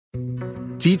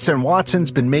Dietz and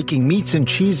Watson's been making meats and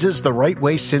cheeses the right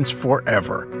way since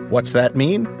forever. What's that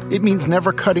mean? It means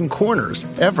never cutting corners,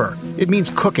 ever. It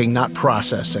means cooking, not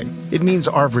processing. It means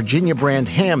our Virginia brand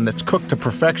ham that's cooked to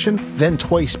perfection, then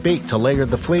twice baked to layer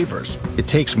the flavors. It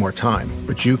takes more time,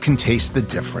 but you can taste the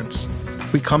difference.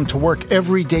 We come to work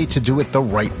every day to do it the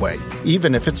right way,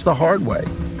 even if it's the hard way.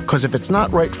 Because if it's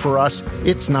not right for us,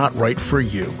 it's not right for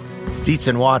you. Dietz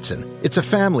and Watson, it's a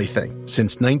family thing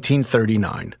since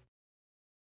 1939.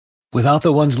 Without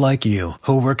the ones like you,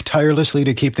 who work tirelessly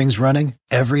to keep things running,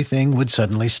 everything would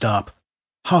suddenly stop.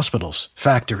 Hospitals,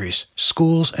 factories,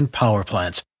 schools, and power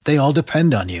plants, they all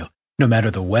depend on you. No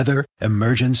matter the weather,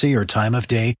 emergency, or time of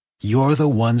day, you're the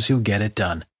ones who get it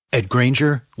done. At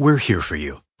Grainger, we're here for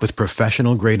you with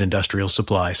professional-grade industrial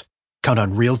supplies. Count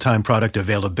on real-time product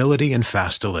availability and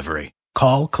fast delivery.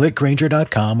 Call, click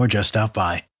Grainger.com, or just stop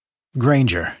by.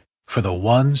 Grainger, for the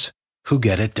ones who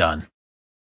get it done.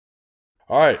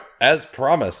 All right, as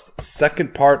promised,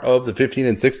 second part of the 15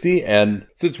 and 60, and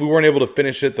since we weren't able to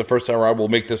finish it the first time around, we'll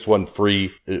make this one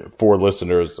free for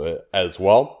listeners as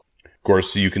well. Of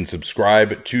course, you can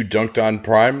subscribe to Dunked On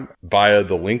Prime via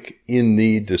the link in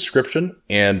the description.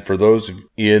 And for those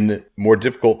in more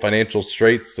difficult financial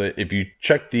straits, if you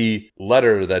check the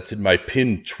letter that's in my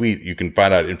pinned tweet, you can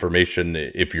find out information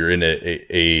if you're in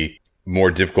a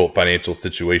more difficult financial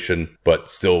situation, but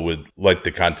still would like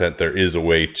the content. There is a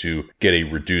way to get a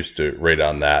reduced rate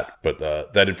on that. But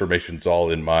that information's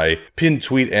all in my pinned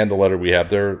tweet and the letter we have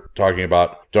there talking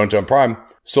about Dunked On Prime.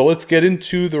 So let's get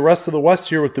into the rest of the West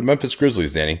here with the Memphis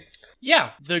Grizzlies, Danny.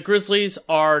 Yeah, the Grizzlies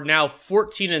are now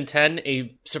 14-10,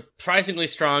 a surprisingly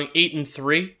strong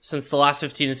 8-3 since the last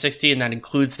 15 and 60, and that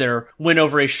includes their win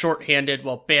over a shorthanded,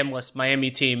 Bamless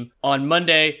Miami team on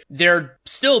Monday. They're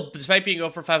still, despite being 0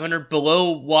 for 500,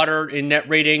 below water in net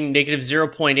rating, negative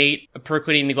 0.8 per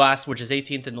cleaning the glass, which is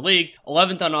 18th in the league,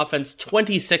 11th on offense,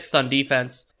 26th on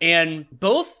defense. And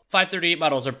both 538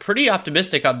 models are pretty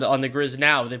optimistic on the Grizz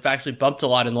now. They've actually bumped a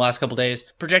lot in the last couple days.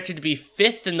 Projected to be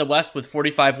 5th in the West with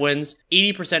 45 wins,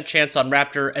 80% chance on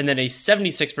Raptor, and then a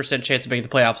 76% chance of making the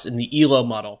playoffs in the ELO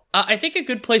model. I think a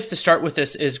good place to start with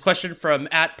this is a question from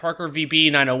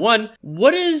 @ParkerVB901.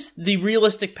 What is the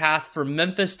realistic path for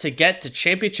Memphis to get to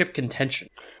championship contention?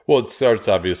 Well, it starts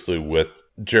obviously with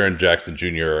Jaren Jackson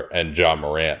Jr. and Ja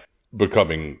Morant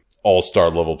becoming all-star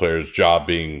level players, Ja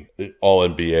being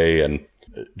all-NBA and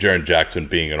Jaren Jackson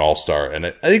being an all-star. And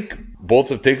I think both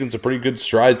have taken some pretty good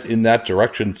strides in that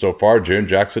direction so far. Jaren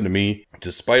Jackson, to me,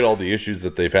 despite all the issues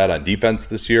that they've had on defense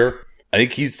this year, I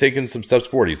think he's taken some steps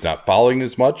forward. He's not fouling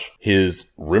as much.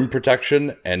 His rim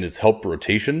protection and his help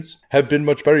rotations have been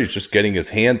much better. He's just getting his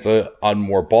hands on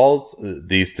more balls.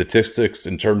 The statistics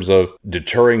in terms of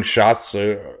deterring shots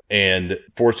and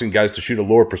forcing guys to shoot a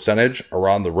lower percentage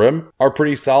around the rim are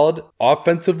pretty solid.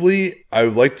 Offensively, I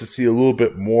would like to see a little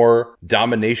bit more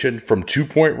domination from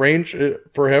 2-point range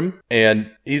for him.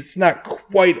 And he's not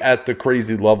quite at the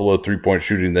crazy level of 3-point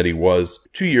shooting that he was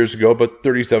 2 years ago, but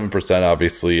 37%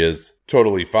 obviously is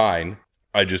totally fine.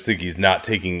 I just think he's not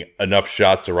taking enough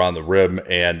shots around the rim,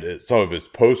 and some of his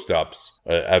post-ups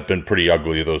have been pretty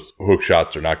ugly. Those hook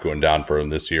shots are not going down for him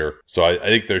this year. So I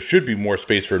think there should be more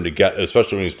space for him to get,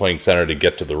 especially when he's playing center, to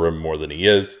get to the rim more than he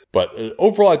is. But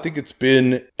overall, I think it's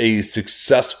been a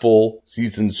successful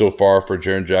season so far for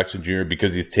Jaren Jackson Jr.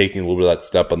 because he's taking a little bit of that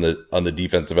step on the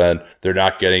defensive end. They're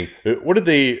not getting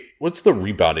what's the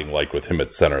rebounding like with him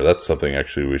at center? That's something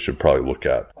actually we should probably look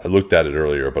at. I looked at it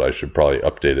earlier, but I should probably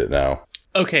update it now.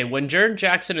 Okay, when Jaren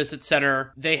Jackson is at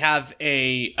center, they have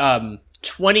a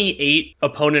 28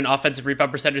 opponent offensive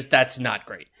rebound percentage. That's not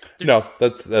great. No,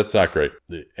 that's not great.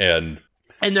 And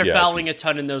they're fouling a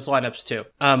ton in those lineups too.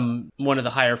 One of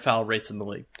the higher foul rates in the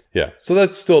league. Yeah, so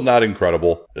that's still not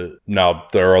incredible. Now,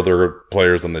 there are other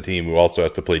players on the team who also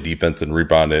have to play defense and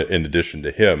rebound in addition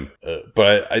to him.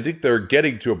 But I think they're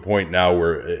getting to a point now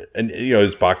where, and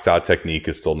his box out technique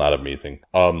is still not amazing.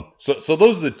 So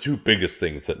those are the two biggest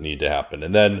things that need to happen.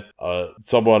 And then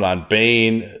someone on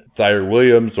Bane, Tyre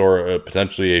Williams, or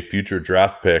potentially a future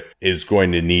draft pick is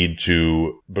going to need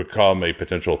to become a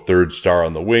potential third star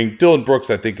on the wing. Dylan Brooks,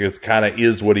 I think,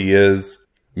 is what he is.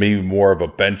 Maybe more of a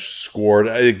bench scored.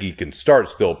 I think he can start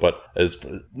still, but as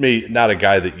maybe not a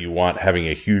guy that you want having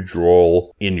a huge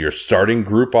role in your starting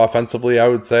group offensively, I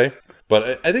would say.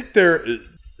 But I think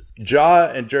Ja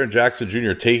and Jaren Jackson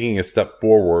Jr. taking a step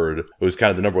forward was kind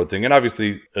of the number one thing. And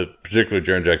obviously, particularly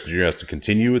Jaren Jackson Jr. has to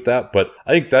continue with that. But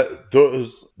I think that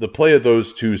the play of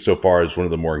those two so far is one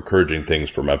of the more encouraging things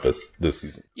for Memphis this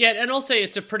season. Yeah, and I'll say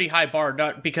it's a pretty high bar,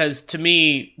 not because to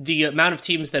me, the amount of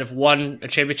teams that have won a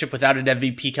championship without an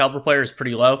MVP caliber player is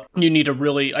pretty low. You need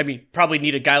probably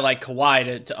need a guy like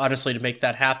Kawhi to honestly to make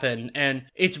that happen. And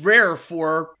it's rare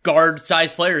for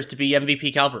guard-sized players to be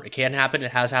MVP caliber. It can happen.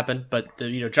 It has happened. But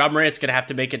Ja Morant's going to have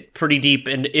to make it pretty deep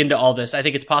into all this. I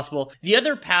think it's possible. The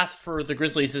other path for the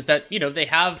Grizzlies is that, they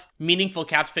have meaningful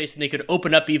cap space and they could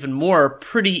open up even more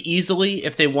pretty easily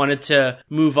if they wanted to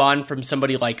move on from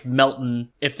somebody like Melton.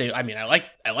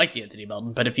 I like D'Anthony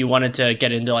Melton, but if you wanted to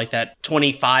get into like that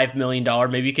 $25 million,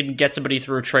 maybe you can get somebody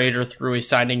through a trade or through a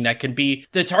signing that can be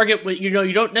the target.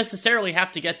 You don't necessarily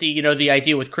have to get the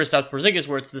idea with Kristaps Porzingis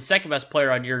where it's the second best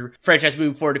player on your franchise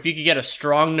moving forward. If you could get a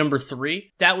strong number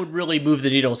 3, that would really move the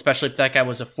needle, especially if that guy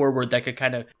was a forward that could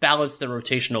kind of balance the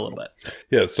rotation a little bit.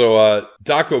 Yeah, so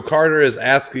Daco Carter is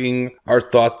asking our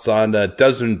thoughts on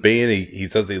Desmond Bane. He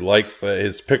says he likes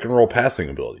his pick and roll passing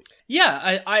ability.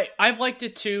 Yeah, I've liked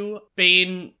it too.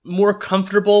 Bane more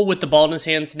comfortable with the ball in his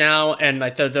hands now, and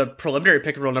like the preliminary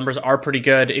pick and roll numbers are pretty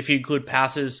good if you include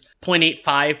passes.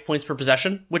 0.85 points per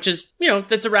possession, which is,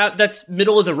 that's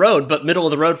middle of the road, but middle of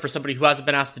the road for somebody who hasn't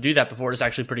been asked to do that before is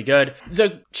actually pretty good.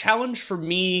 The challenge for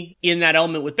me in that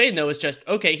element with Bane, though, is just,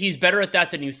 okay, he's better at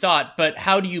that than you thought, but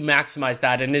how do you maximize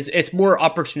that? And it's more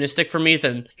opportunistic for me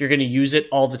than you're going to use it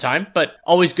all the time, but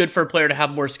always good for a player to have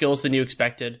more skills than you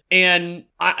expected. And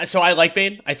so I like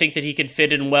Bane. I think that he can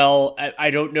fit in well.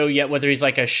 I don't know yet whether he's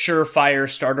like a surefire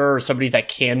starter or somebody that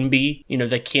can be,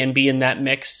 that can be in that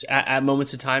mix at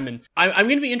moments of time. And I'm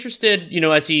going to be interested,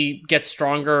 as he gets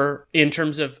stronger in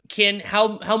terms of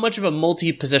how much of a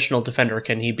multi-positional defender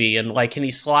can he be, and like can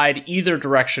he slide either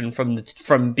direction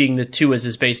from being the 2 as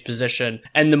his base position,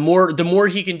 and the more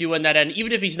he can do on that end,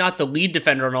 even if he's not the lead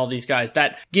defender on all these guys,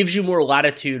 that gives you more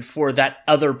latitude for that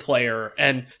other player.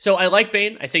 And so I like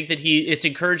Bane. I think that it's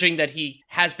encouraging that he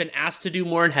has been asked to do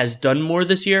more and has done more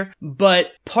this year.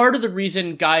 But part of the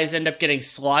reason guys end up getting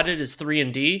slotted as 3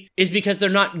 and D is because they're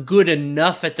not good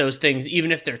enough at those things,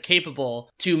 even if they're capable,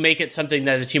 to make it something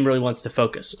that a team really wants to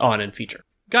focus on and feature.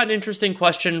 Got an interesting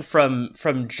question from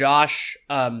Josh.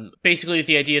 Basically,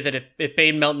 the idea that if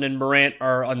Bane, Melton, and Morant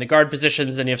are on the guard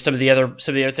positions, then you have some of the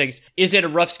other things. Is it a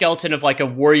rough skeleton of like a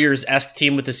Warriors-esque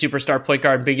team with a superstar point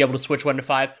guard being able to switch 1 to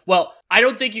 5? Well, I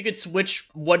don't think you could switch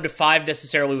 1 to 5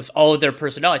 necessarily with all of their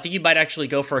personnel. I think you might actually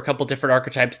go for a couple different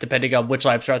archetypes depending on which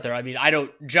lineups are out there. I mean,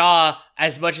 Ja,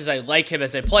 as much as I like him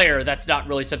as a player, that's not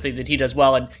really something that he does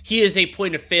well, and he is a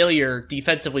point of failure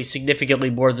defensively significantly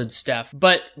more than Steph.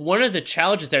 But one of the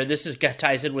challenges there,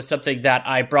 ties in with something that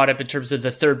I brought up in terms of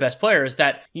the third best player, is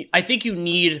that I think you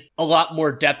need a lot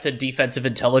more depth and defensive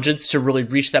intelligence to really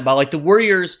reach that model. Like the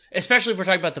Warriors, especially if we're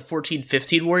talking about the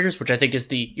 14-15 Warriors, which I think is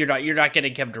you're not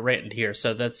getting Kevin Durant here.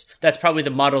 So that's probably the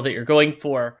model that you're going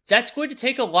for. That's going to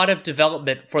take a lot of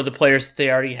development for the players that they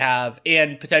already have,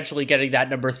 and potentially getting that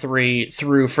number 3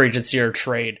 through free agency or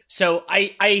trade. So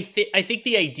I think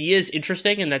the idea is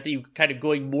interesting, and that you kind of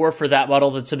going more for that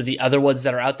model than some of the other ones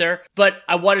that are out there. But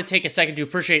I want to take a second to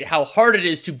appreciate how hard it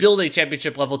is to build a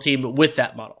championship level team with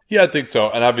that model. Yeah, I think so.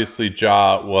 And obviously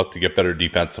Ja will have to get better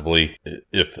defensively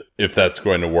if that's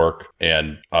going to work.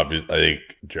 And obviously I think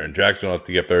Jaren Jackson will have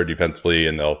to get better defensively,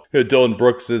 and Dylan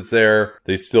Brooks is there.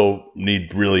 They still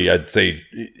need really, I'd say,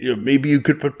 maybe you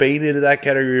could put Bane into that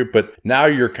category, but now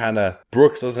you're kind of,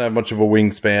 Brooks doesn't have much of a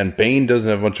wingspan. Bane doesn't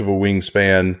have much of a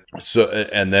wingspan. So,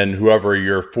 and then whoever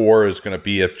your 4 is going to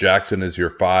be, if Jackson is your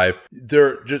 5,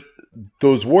 they're just,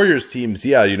 those Warriors teams,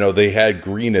 they had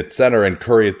Green at center and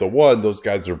Curry at the 1. Those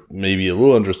guys are maybe a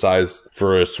little undersized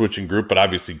for a switching group, but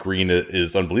obviously Green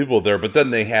is unbelievable there. But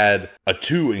then they had a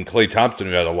 2 in Klay Thompson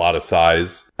who had a lot of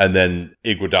size, and then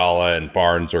Iguodala and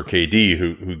Barnes or KD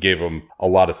who gave them a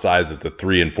lot of size at the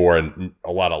 3 and 4 and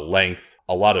a lot of length,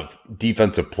 a lot of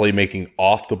defensive playmaking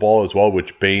off the ball as well,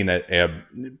 which Bane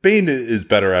is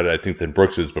better at it, I think, than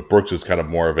Brooks is, but Brooks is kind of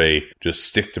more of a just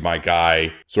stick to my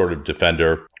guy sort of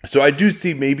defender. So I do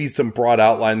see maybe some broad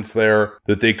outlines there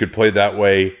that they could play that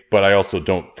way, but I also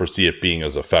don't foresee it being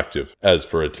as effective as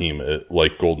for a team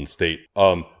like Golden State.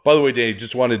 By the way, Danny,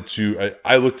 just wanted to,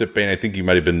 I looked at Bane. I think we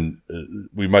might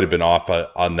have been off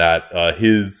on that.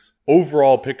 His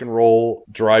overall pick and roll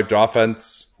derived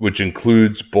offense, which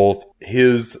includes both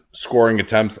his scoring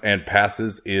attempts and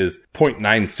passes, is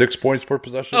 0.96 points per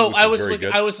possession. Oh, I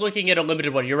was looking at a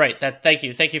limited one. You're right. Thank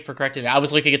you for correcting that. I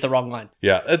was looking at the wrong line.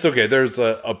 Yeah, that's okay. There's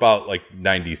about like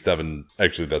 97.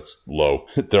 Actually, that's low.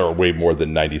 There are way more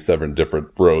than 97 different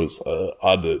rows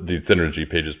on the synergy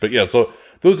pages. But yeah, so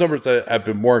those numbers have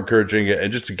been more encouraging.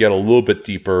 And just to get a little bit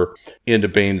deeper into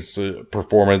Bane's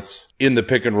performance in the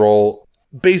pick and roll,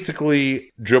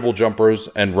 basically dribble jumpers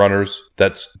and runners.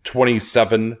 That's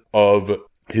 27 of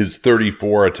his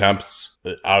 34 attempts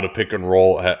out of pick and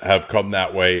roll have come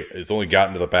that way. He's only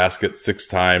gotten to the basket 6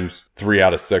 times. 3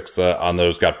 out of 6 on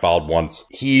those got fouled once.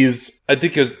 I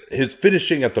think his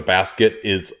finishing at the basket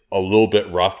is a little bit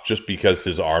rough just because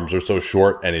his arms are so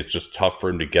short and it's just tough for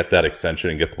him to get that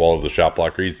extension and get the ball over the shot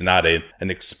blocker. He's not an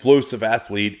explosive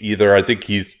athlete either. I think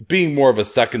he's being more of a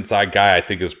second side guy. I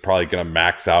think is probably going to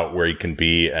max out where he can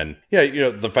be. And yeah,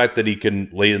 the fact that he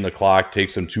can late in the clock take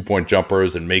some 2-point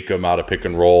jumpers and make them out of pick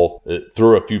and roll,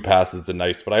 throw a few passes and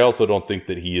nice. But I also don't think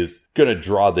that he is going to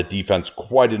draw the defense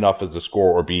quite enough as a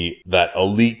scorer or be that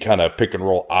elite kind of pick and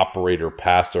roll operator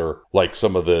passer like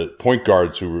some of the point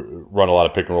guards who run a lot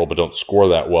of pick and roll but don't score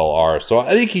that well are. So I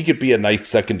think he could be a nice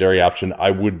secondary option.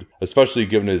 I would, especially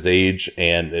given his age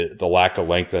and the lack of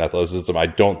length and athleticism, I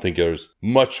don't think there's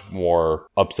much more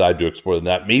upside to explore than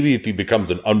that. Maybe if he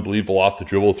becomes an unbelievable off the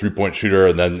dribble 3-point shooter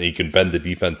and then he can bend the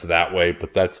defense that way.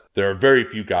 But there are very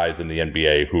few guys in the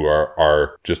NBA who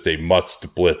are just a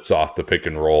must blitz off the pick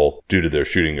and roll due to their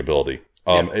shooting ability.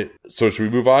 So should we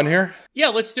move on here? Yeah,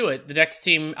 let's do it. The next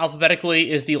team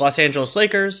alphabetically is the Los Angeles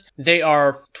Lakers. They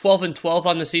are 12-12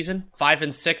 on the season,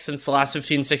 5-6 since the last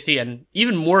 15-60, and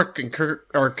even more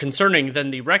concerning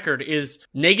than the record is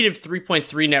negative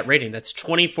 3.3 net rating. That's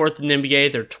 24th in the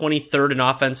NBA. They're 23rd in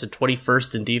offense and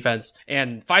 21st in defense.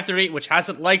 And 5-8, which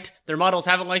their models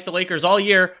haven't liked the Lakers all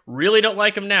year, really don't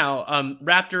like them now.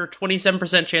 Raptor,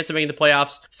 27% chance of making the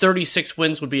playoffs. 36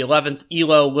 wins would be 11th.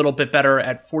 Elo, a little bit better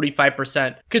at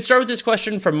 45%. Could start with this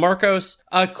question from Marcos.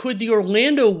 Could the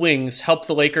Orlando Wings help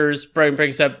the Lakers? Brian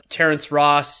brings up Terrence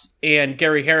Ross and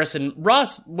Gary Harrison.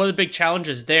 Ross, one of the big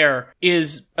challenges there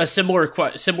is a similar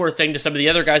thing to some of the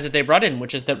other guys that they brought in,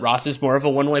 which is that Ross is more of a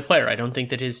one-way player. I don't think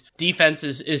that his defense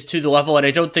is to the level, and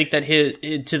I don't think that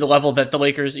to the level that the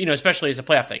Lakers, especially as a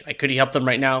playoff thing. Like, could he help them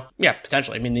right now? Yeah,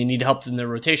 potentially. I mean, they need help in their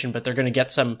rotation, but they're going to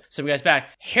get some guys back.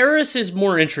 Harris is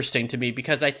more interesting to me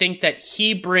because I think that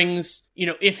he brings,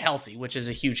 if healthy, which is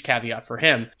a huge caveat for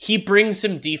him, he brings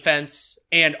some defense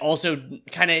and also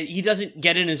he doesn't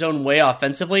get in his own way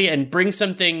offensively and brings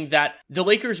something that the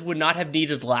Lakers would not have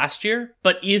needed last year,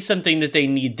 but is something that they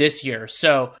need this year.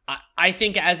 So I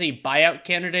think as a buyout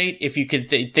candidate, if you could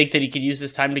think that he could use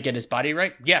this time to get his body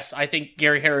right, yes, I think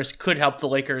Gary Harris could help the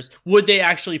Lakers. Would they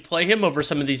actually play him over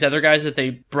some of these other guys that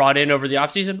they brought in over the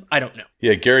offseason? I don't know.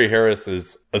 Yeah, Gary Harris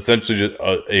is essentially just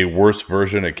a worse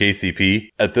version of KCP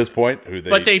at this point.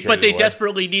 But they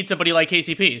desperately need somebody like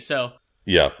KCP, so...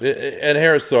 Yeah, and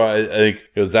Harris, though, I think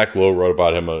Zach Lowe wrote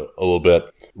about him a little bit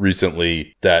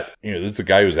recently that, this is a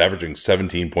guy who's averaging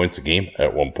 17 points a game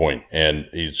at one point, and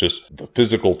he's just the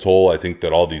physical toll I think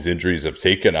that all these injuries have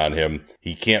taken on him.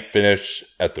 He can't finish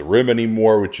at the rim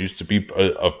anymore, which used to be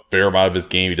a fair amount of his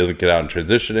game. He doesn't get out in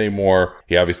transition anymore.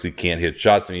 He obviously can't hit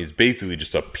shots, and he's basically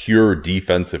just a pure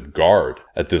defensive guard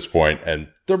at this point, and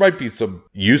there might be some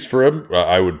use for him.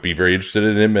 I would be very interested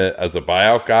in him as a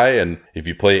buyout guy. And if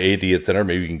you play AD at center,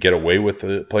 maybe you can get away with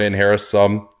playing Harris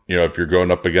some. If you're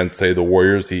going up against, say, the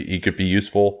Warriors, he could be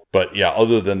useful. But yeah,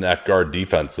 other than that guard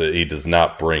defense, he does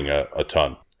not bring a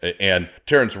ton. And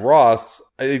Terrence Ross,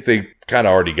 I think they kind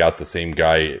of already got the same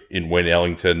guy in Wayne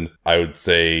Ellington. I would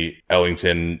say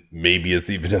Ellington maybe is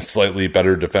even a slightly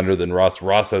better defender than Ross.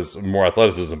 Ross has more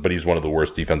athleticism, but he's one of the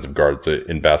worst defensive guards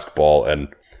in basketball. And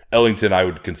Ellington, I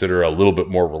would consider a little bit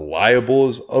more reliable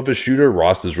of a shooter.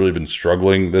 Ross has really been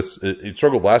struggling he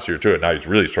struggled last year too, and now he's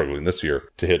really struggling this year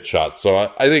to hit shots.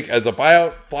 So I think as a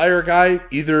buyout flyer guy,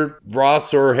 either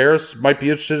Ross or Harris might be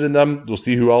interested in them. We'll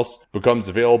see who else becomes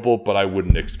available, but I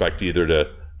wouldn't expect either to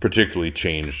particularly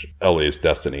change LA's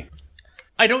destiny.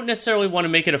 I don't necessarily want to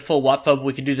make it a full Watfo, but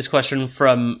we can do this question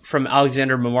from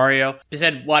Alexander Mamario. He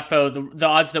said, Watfo, the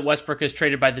odds that Westbrook is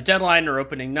traded by the deadline or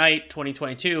opening night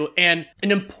 2022. And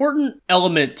an important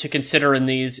element to consider in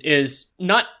these is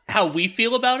not how we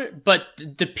feel about it, but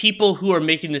the people who are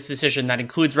making this decision. That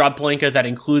includes Rob Pelinka, that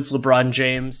includes LeBron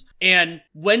James. And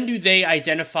when do they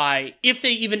identify, if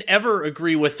they even ever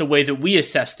agree with the way that we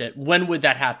assessed it, when would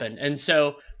that happen? And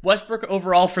so Westbrook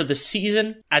overall for the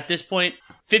season at this point,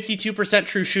 52%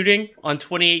 true shooting on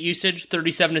 28 usage,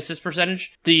 37 assist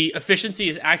percentage. The efficiency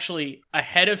is actually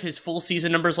ahead of his full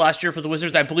season numbers last year for the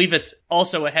Wizards. I believe it's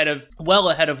also well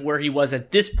ahead of where he was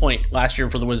at this point last year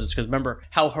for the Wizards, because remember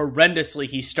how horrendously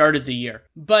he started the year.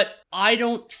 But I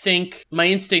don't think, my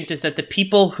instinct is that the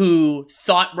people who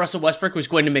thought Russell Westbrook was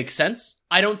going to make sense,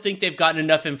 I don't think they've gotten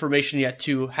enough information yet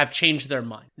to have changed their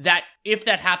mind. That if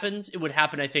that happens, it would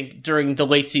happen, I think, during the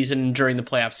late season and during the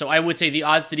playoffs. So I would say the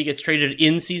odds that he gets traded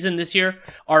in season this year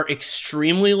are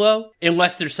extremely low,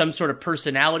 unless there's some sort of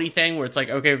personality thing where it's like,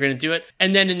 okay, we're going to do it.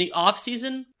 And then in the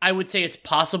offseason, I would say it's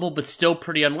possible, but still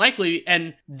pretty unlikely.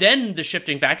 And then the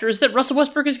shifting factor is that Russell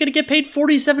Westbrook is going to get paid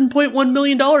 $47.1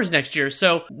 million next year.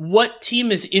 So what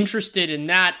team is interested in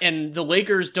that? And the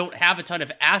Lakers don't have a ton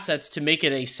of assets to make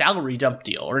it a salary dump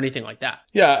deal or anything like that.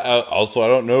 Yeah. Also, I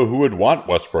don't know who would want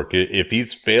Westbrook. If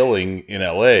he's failing in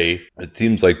LA, it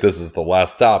seems like this is the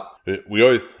last stop.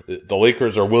 The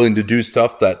Lakers are willing to do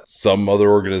stuff that some other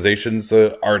organizations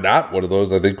are not. One of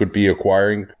those, I think, would be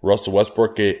acquiring Russell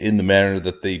Westbrook in the manner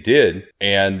that they did.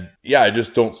 And yeah, I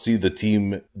just don't see the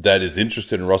team that is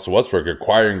interested in Russell Westbrook.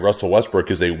 Acquiring Russell Westbrook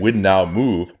is a win now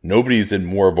move. Nobody's in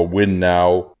more of a win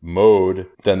now mode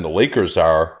than the Lakers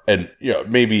are. And,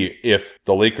 maybe if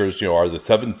the Lakers, are the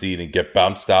 7th seed and get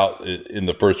bounced out in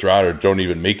the first round or don't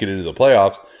even make it into the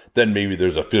playoffs, then maybe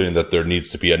there's a feeling that there needs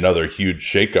to be another huge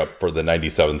shakeup for the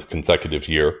 97th consecutive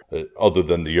year, other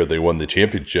than the year they won the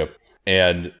championship.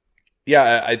 And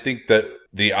yeah, I think that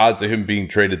the odds of him being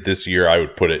traded this year, I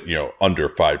would put it, under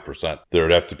 5%. There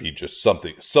would have to be just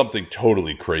something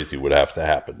totally crazy would have to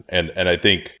happen. And I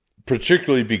think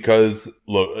particularly because,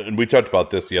 and we talked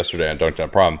about this yesterday on Dunked on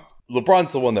Prom,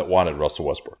 LeBron's the one that wanted Russell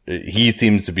Westbrook. He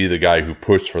seems to be the guy who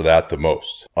pushed for that the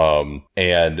most.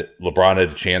 And LeBron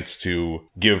had a chance to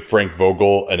give Frank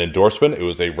Vogel an endorsement. It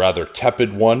was a rather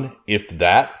tepid one, if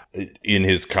that, in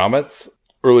his comments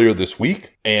earlier this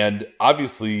week. And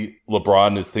obviously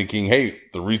LeBron is thinking, hey,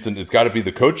 the reason it's got to be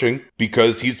the coaching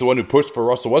because he's the one who pushed for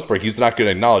Russell Westbrook. He's not going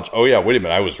to acknowledge, oh yeah, wait a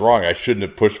minute, I was wrong. I shouldn't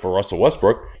have pushed for Russell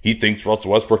Westbrook. He thinks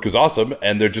Russell Westbrook is awesome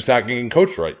and they're just not getting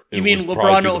coached right. You mean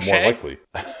LeBron O'Shea? More likely.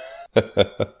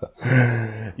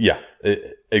 Yeah,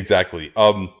 exactly.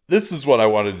 This is what I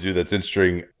wanted to do that's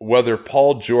interesting. Whether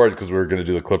Paul George, because we're going to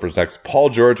do the Clippers next, Paul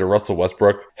George or Russell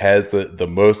Westbrook has the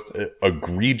most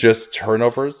egregious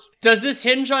turnovers. Does this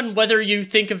hinge on whether you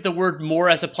think of the word more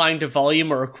as applying to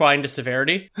volume or applying to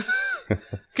severity?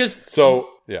 Because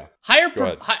yeah,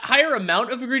 higher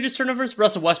amount of egregious turnovers,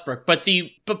 Russell Westbrook, but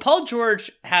Paul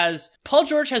George has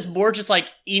more just like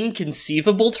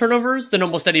inconceivable turnovers than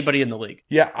almost anybody in the league.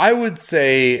 Yeah, I would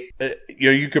say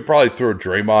you could probably throw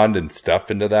Draymond and Steph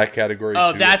into that category.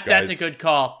 Oh, that's a good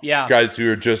call. Yeah, guys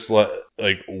who are just like,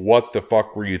 what the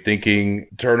fuck were you thinking?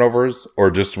 Turnovers,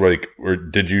 or just like, or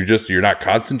did you you're not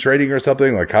concentrating or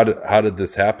something? Like, how did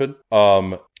this happen?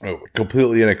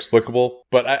 Completely inexplicable.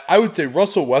 But I would say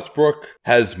Russell Westbrook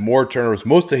has more turnovers.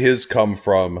 Most of his come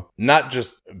from not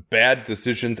just bad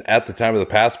decisions at the time of the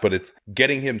pass, but it's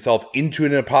getting himself into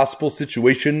an impossible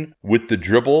situation with the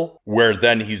dribble where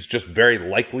then he's just very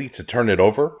likely to turn it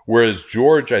over. Whereas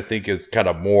George, I think, is kind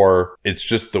of more, it's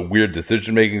just the weird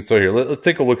decision making. So here, let's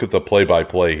take a look at the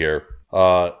play-by-play here.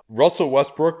 Russell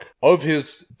Westbrook, of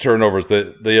his turnovers,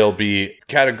 they'll be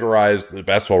categorized,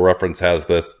 Basketball Reference has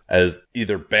this, as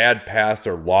either bad pass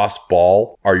or lost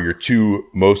ball are your two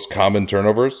most common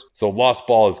turnovers. So lost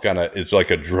ball is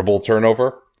like a dribble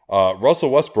turnover.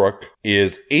 Russell Westbrook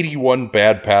is 81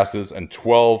 bad passes and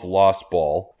 12 lost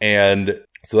ball. And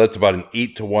so that's about an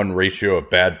 8-to-1 ratio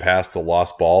of bad pass to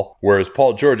lost ball. Whereas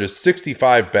Paul George is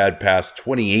 65 bad pass,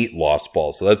 28 lost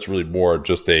ball. So that's really more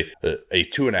just a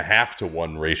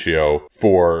 2.5-to-1 ratio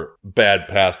for bad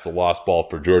pass to lost ball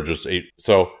for George's 8.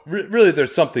 So really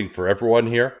there's something for everyone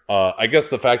here. I guess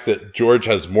the fact that George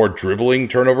has more dribbling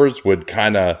turnovers would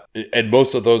kind of, and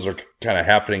most of those are kind of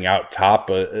happening out top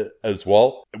as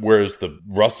well. Whereas the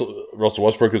Russell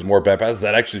Westbrook is more bad passes.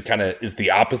 That actually kind of is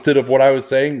the opposite of what I was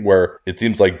saying, where it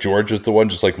seems like George is the one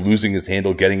just like losing his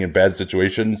handle, getting in bad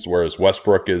situations, whereas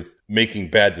Westbrook is making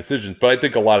bad decisions. But I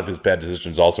think a lot of his bad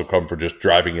decisions also come from just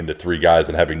driving into three guys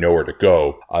and having nowhere to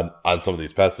go on some of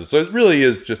these passes. So it really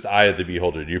is just eye of the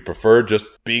beholder. Do you prefer just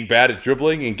being bad at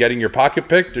dribbling and getting your pocket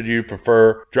picked, or do you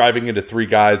prefer driving into three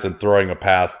guys and throwing a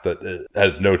pass that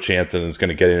has no chance and is going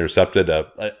to get intercepted?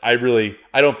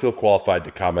 I don't feel qualified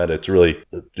to comment. It's really,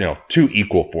 two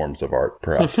equal forms of art,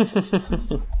 perhaps.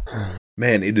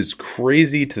 Man, it is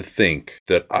crazy to think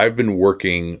that I've been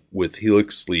working with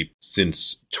Helix Sleep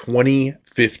since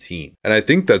 2015. And I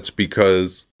think that's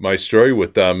because my story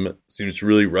with them seems to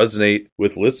really resonate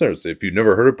with listeners. If you've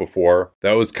never heard it before,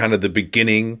 that was kind of the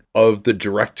beginning of the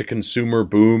direct-to-consumer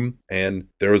boom. And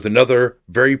there was another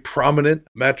very prominent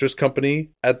mattress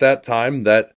company at that time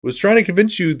that was trying to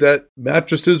convince you that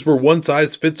mattresses were one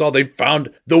size fits all. They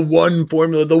found the one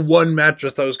formula, the one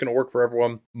mattress that was going to work for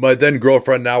everyone. My then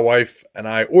girlfriend, now wife, and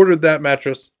I ordered that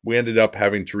mattress. We ended up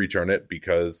having to return it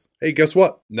because, hey, guess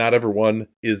what? Not everyone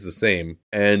is the same.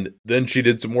 And then she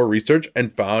did some more research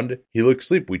and found Helix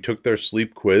Sleep. We took their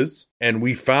sleep quiz and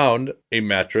we found a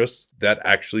mattress that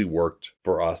actually worked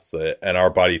for us and our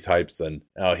body types. And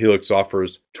Helix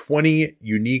offers 20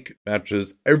 unique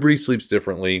mattresses. Everybody sleeps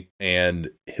differently,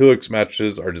 and Helix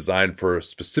mattresses are designed for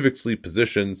specific sleep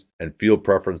positions and field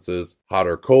preferences, hot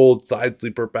or cold, side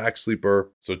sleeper, back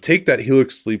sleeper. So take that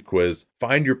Helix Sleep quiz,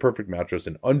 find your perfect mattress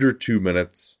in under 2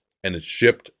 minutes, and it's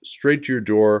shipped straight to your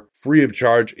door, free of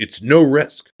charge. It's no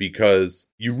risk because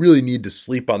you really need to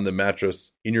sleep on the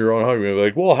mattress in your own home. You're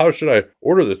like, well, how should I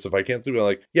order this if I can't sleep? I'm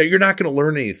like, yeah, you're not going to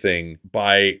learn anything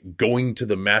by going to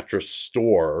the mattress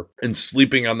store and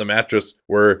sleeping on the mattress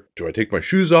where, do I take my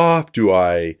shoes off? Do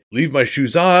I leave my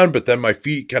shoes on, but then my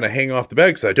feet kind of hang off the bed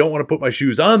because I don't want to put my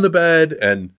shoes on the bed?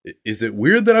 And is it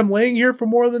weird that I'm laying here for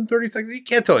more than 30 seconds? You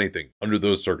can't tell anything under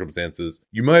those circumstances.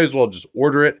 You might as well just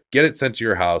order it, get it sent to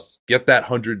your house, get that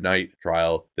 100-night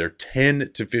trial. They're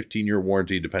 10 to 15-year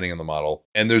warranty, depending on the model.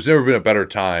 And there's never been a better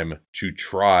time to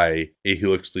try a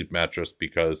Helix Sleep mattress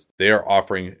because they are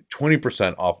offering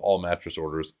 20% off all mattress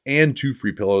orders and 2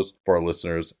 free pillows for our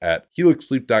listeners at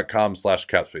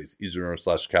helixsleep.com/capspace. Easy to remember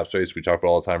 /capspace. We talk about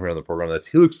all the time here on the program. That's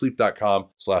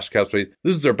helixsleep.com/capspace.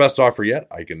 This is their best offer yet.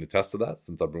 I can attest to that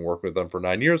since I've been working with them for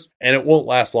 9 years, and it won't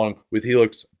last long with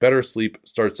Helix. Better sleep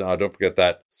starts now. Don't forget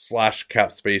that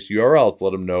 /capspace URL to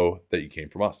let them know that you came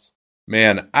from us.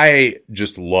 Man, I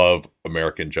just love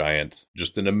American Giant.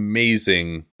 Just an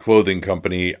amazing clothing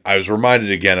company. I was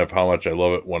reminded again of how much I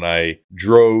love it when I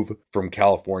drove from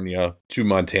California to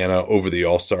Montana over the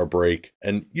All-Star break.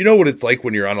 And you know what it's like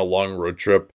when you're on a long road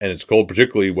trip and it's cold,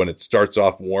 particularly when it starts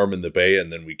off warm in the Bay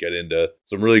and then we get into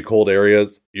some really cold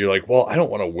areas. You're like, well, I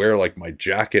don't want to wear like my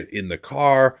jacket in the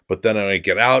car, but then when I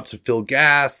get out to fill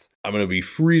gas, I'm going to be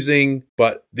freezing.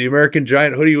 But the American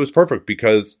Giant hoodie was perfect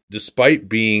because despite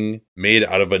being made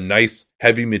out of a nice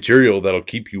heavy material that'll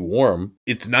keep you warm,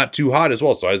 it's not too hot as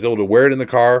well. So I was able to wear it in the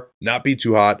car, not be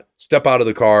too hot, step out of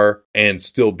the car, and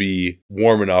still be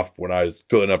warm enough when I was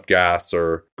filling up gas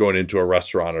or going into a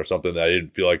restaurant or something that I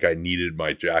didn't feel like I needed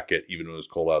my jacket even when it was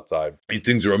cold outside. These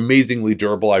things are amazingly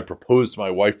durable. I proposed to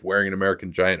my wife wearing an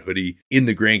American Giant hoodie in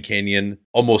the Grand Canyon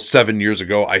almost 7 years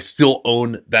ago. I still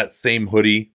own that same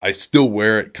hoodie. I still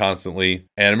wear it constantly.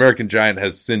 And American Giant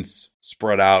has since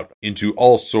spread out into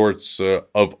all sorts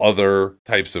of other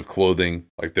types of clothing,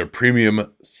 like their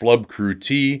premium Slub Crew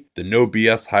tee, the No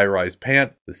BS high-rise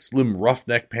pant, the slim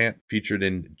roughneck pant featured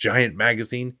in Giant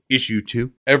Magazine issue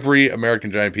 2. Every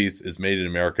American Giant piece is made in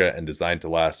America and designed to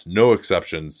last, no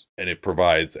exceptions, and it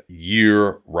provides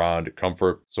year-round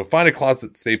comfort. So find a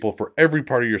closet staple for every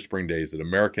part of your spring days at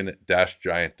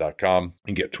American-Giant.com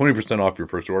and get 20% off your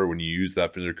first order when you use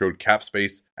that vendor code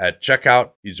CAPSPACE at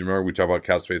checkout. Easy to remember, we talk about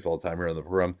CAPSPACE all the time here on the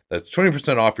program. That's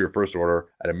 20% off your first order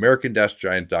at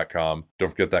American-Giant.com. Don't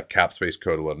forget that CAPSPACE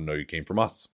code to let them know you came from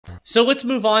us. So let's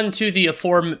move on to the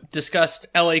aforediscussed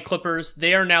LA Clippers.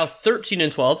 They are now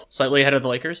 13-12, slightly ahead of the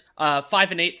Lakers.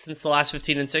 5-8 since the last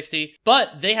 15-60,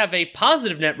 but they have a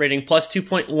positive net rating plus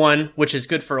 2.1, which is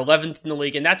good for 11th in the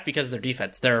league, and that's because of their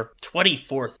defense. They're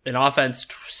 24th in offense,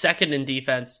 2nd in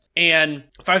defense, and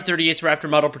 538's Raptor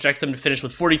model projects them to finish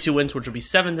with 42 wins, which will be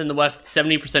 7th in the West,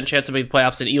 70% chance of making the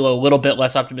playoffs, and Elo a little bit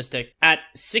less optimistic at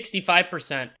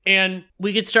 65%. And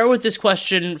we could start with this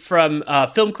question from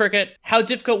Film Cricket. How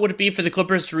difficult would it be for the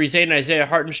Clippers to re-sign Isaiah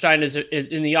Hartenstein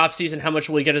in the offseason? How much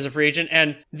will he get as a free agent?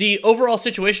 And the overall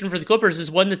situation for the Clippers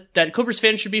is one that Clippers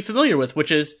fans should be familiar with,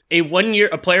 which is a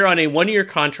player on a 1-year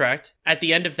contract. At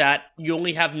the end of that, you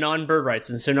only have non-bird rights.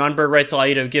 And so non-bird rights allow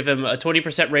you to give him a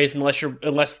 20% raise unless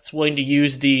it's willing to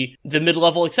use the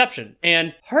mid-level exception.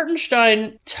 And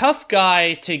Hartenstein, tough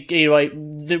guy to,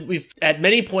 we've at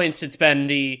many points it's been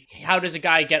how does a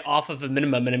guy get off of a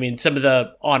minimum? And I mean, some of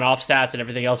the on-off stats and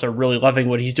everything else are really loving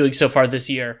what he's doing so far this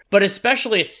year. But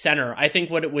especially at center, I think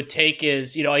what it would take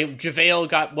is, JaVale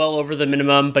got well over the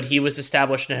minimum, but he was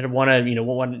established and had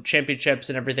won championships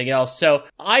and everything else. So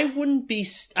I wouldn't be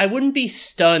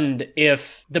stunned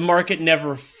if the market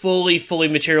never fully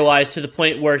materialized to the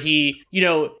point where he,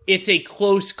 it's a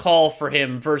close call for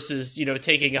him versus,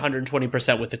 taking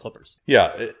 120% with the Clippers.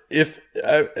 Yeah. If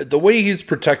the way he's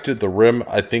protected the rim,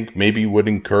 I think maybe would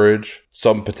encourage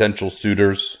some potential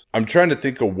suitors. I'm trying to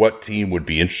think of what team would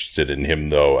be interested in him,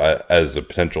 though, as a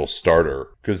potential starter.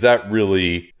 Because that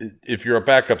really, if you're a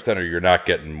backup center, you're not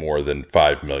getting more than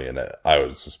 $5 million, I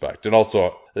would suspect. And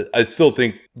also, I still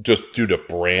think just due to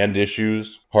brand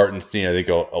issues, Hartenstein, I think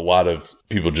a lot of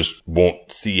people just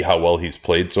won't see how well he's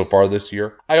played so far this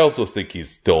year. I also think he's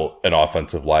still an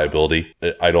offensive liability.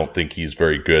 I don't think he's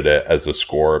very good as a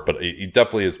scorer, but he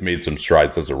definitely has made some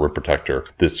strides as a rim protector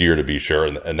this year, to be sure.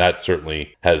 And that certainly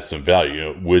certainly has some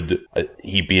value. Would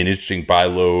he be an interesting buy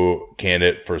low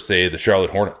candidate for, say, the Charlotte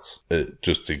Hornets,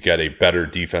 just to get a better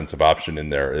defensive option in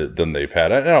there than they've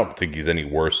had? I don't think he's any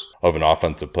worse of an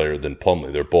offensive player than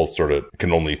Plumlee. They're both sort of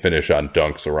can only finish on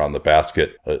dunks around the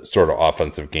basket, sort of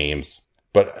offensive games.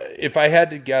 But if I had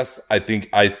to guess, I think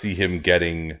I see him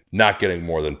not getting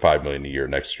more than $5 million a year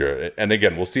next year. And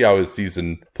again, we'll see how his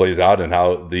season plays out and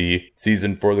how the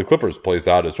season for the Clippers plays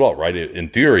out as well, right? In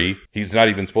theory, he's not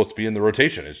even supposed to be in the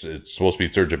rotation. It's supposed to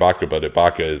be Serge Ibaka, but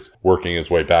Ibaka is working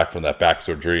his way back from that back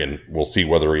surgery, and we'll see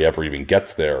whether he ever even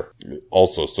gets there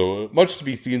also. So much to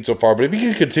be seen so far. But if he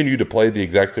can continue to play the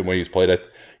exact same way he's played it,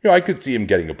 I could see him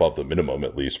getting above the minimum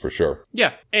at least, for sure.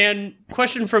 Yeah. And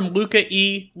question from Luca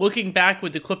E. Looking back,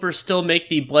 would the Clippers still make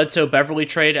the Bledsoe-Beverly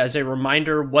trade? As a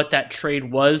reminder, what that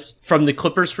trade was from the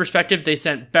Clippers' perspective, they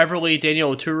sent Beverly,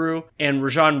 Daniel Oturu, and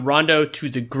Rajon Rondo to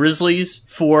the Grizzlies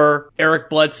for Eric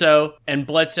Bledsoe. And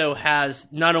Bledsoe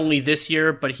has not only this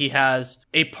year, but he has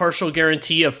a partial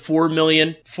guarantee of $4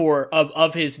 million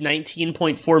of his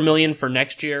 $19.4 million for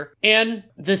next year. And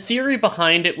the theory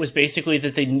behind it was basically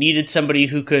that they needed somebody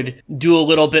who could do a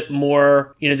little bit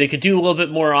more, they could do a little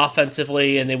bit more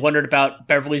offensively, and they wondered about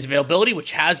Beverly's availability,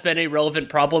 which has been a relevant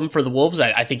problem for the Wolves.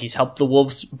 I think he's helped the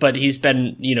Wolves, but he's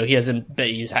been,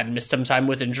 he's had missed some time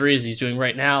with injuries he's doing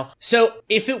right now. So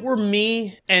if it were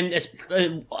me, and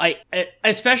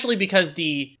especially because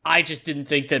I just didn't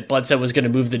think that Bledsoe was going to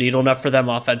move the needle enough for them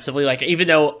offensively. Like, even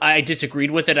though I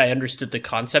disagreed with it, I understood the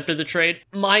concept of the trade.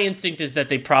 My instinct is that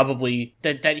they probably,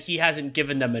 that he hasn't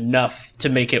given them enough to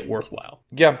make it worthwhile.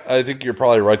 Yeah, I think you're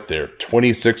probably right there.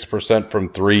 26% from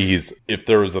three. If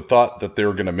there was a thought that they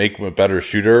were going to make him a better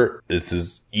shooter, this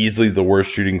is easily the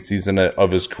worst shooting season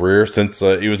of his career since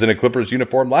he was in a Clippers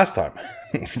uniform last time,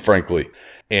 frankly.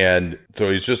 And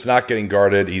so he's just not getting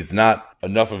guarded. He's not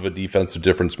enough of a defensive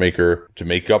difference maker to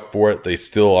make up for it. They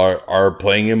still are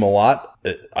playing him a lot.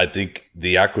 I think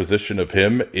the acquisition of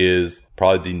him is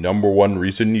probably the number one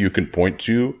reason you can point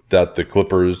to that the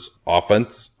Clippers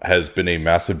offense has been a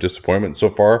massive disappointment so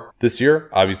far this year.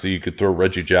 Obviously, you could throw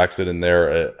Reggie Jackson in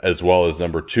there as well as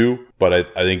number two. But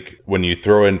I think when you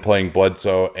throw in playing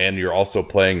Bledsoe and you're also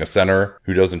playing a center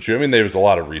who doesn't shoot, there's a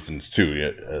lot of reasons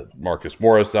too. Marcus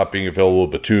Morris not being available,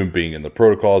 Batum being in the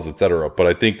protocols, etc. But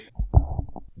I think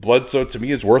Bledsoe to me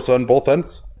is worse on both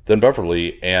ends than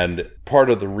Beverly. And part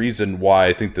of the reason why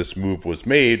I think this move was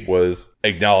made was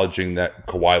acknowledging that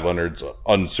Kawhi Leonard's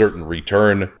uncertain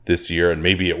return this year, and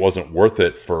maybe it wasn't worth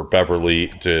it for Beverly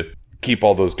to keep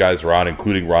all those guys around,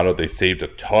 including Rondo. They saved a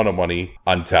ton of money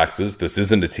on taxes. This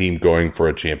isn't a team going for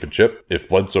a championship. If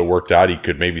Bledsoe worked out, he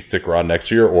could maybe stick around next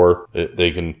year, or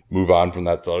they can move on from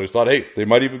that. So I always thought, hey, they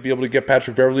might even be able to get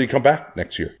Patrick Beverly to come back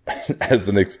next year as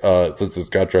since his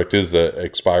contract is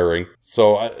expiring.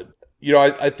 So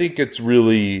I think it's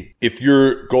really, if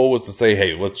your goal was to say,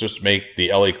 hey, let's just make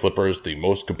the LA Clippers the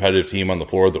most competitive team on the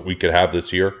floor that we could have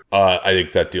this year, I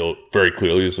think that deal very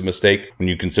clearly is a mistake. When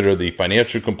you consider the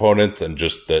financial components and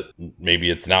just that maybe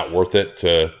it's not worth it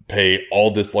to pay all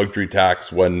this luxury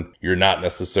tax when you're not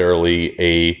necessarily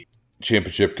a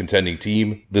championship contending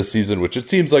team this season, which it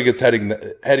seems like it's heading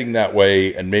that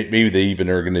way, and maybe they even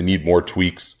are going to need more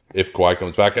tweaks if Kawhi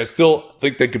comes back. I still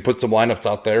think they could put some lineups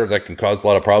out there that can cause a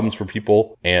lot of problems for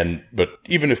people. But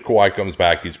even if Kawhi comes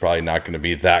back, he's probably not going to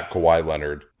be that Kawhi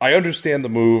Leonard. I understand the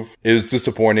move. It was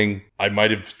disappointing. I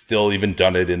might have still even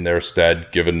done it in their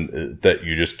stead, given that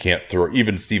you just can't throw,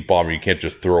 even Steve Ballmer, you can't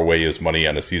just throw away his money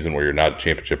on a season where you're not a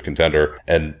championship contender.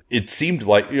 And it seemed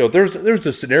like, there's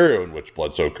a scenario in which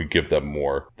Bledsoe could give them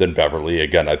more than Beverly.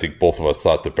 Again, I think both of us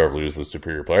thought that Beverly was the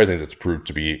superior player. I think that's proved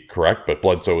to be correct, but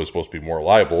Bledsoe is supposed to be more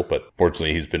reliable, but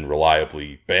fortunately he's been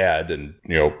reliably bad, and,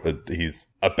 he's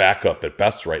a backup at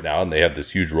best right now, and they have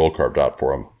this huge role carved out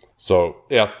for him. So,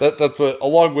 yeah, that's a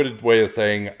long-winded way of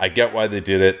saying I get why they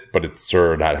did it, but it's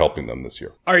sure not helping them this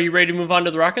year. Are you ready to move on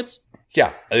to the Rockets?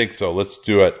 Yeah, I think so. Let's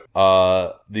do it.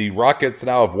 The Rockets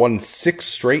now have won 6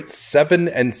 straight,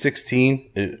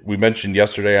 7-16. We mentioned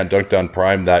yesterday on Dunked On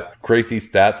Prime that crazy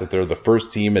stat that they're the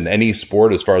first team in any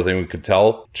sport, as far as anyone could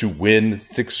tell, to win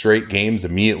 6 straight games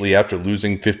immediately after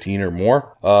losing 15 or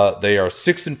more. They are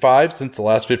 6-5 since the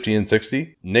last 15 and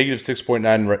 60. Negative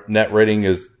 6.9 net rating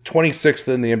is 26th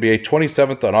in the NBA,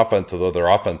 27th on offense, although their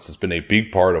offense has been a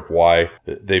big part of why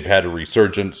they've had a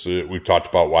resurgence. We've talked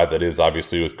about why that is,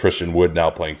 obviously, with Christian Wood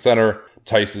now playing center,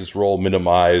 Tice's role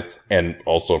minimized, and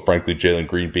also, frankly, Jalen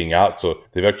Green being out. So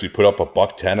they've actually put up a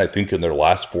 $110, I think, in their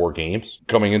last 4 games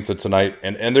coming into tonight.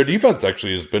 And their defense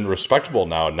actually has been respectable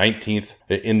now, 19th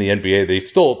in the NBA. They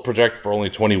still project for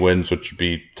only 20 wins, which would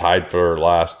be tied for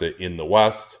last in the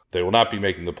West. They will not be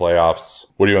making the playoffs.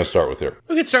 What do you want to start with here?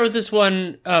 We could start with this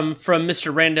one from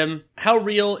Mr. Random. How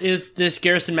real is this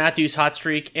Garrison Matthews hot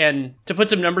streak? And to put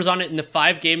some numbers on it, in the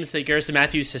 5 games that Garrison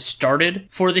Matthews has started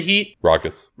for the Heat,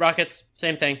 Rockets,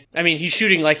 same thing. I mean, he's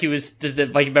shooting like he was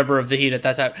like a member of the Heat at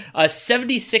that time.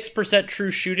 76%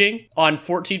 true shooting on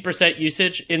 14%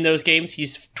 usage in those games.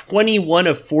 He's 21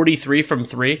 of 43 from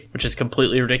 3, which is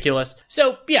completely ridiculous.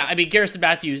 So, yeah, I mean, Garrison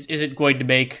Matthews isn't going to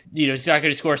make, he's not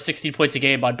going to score 60 points a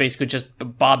game on basically just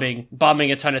bombing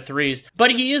a ton of threes.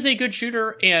 But he is a good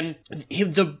shooter, and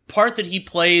the part that he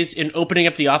plays in opening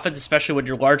up the offense, especially when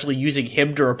you're largely using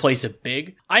him to replace a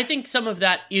big, I think some of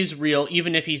that is real,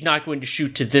 even if he's not going to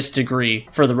shoot to this degree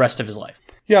for the rest of his life.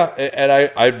 Yeah, and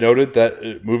I've noted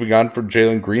that moving on from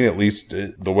Jalen Green, at least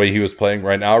the way he was playing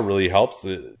right now, really helps.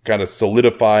 Kind of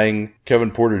solidifying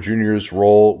Kevin Porter Jr.'s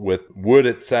role with Wood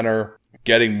at center,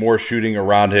 getting more shooting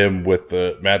around him with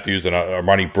Matthews, and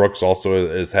Armani Brooks also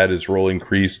has had his role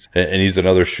increased, and he's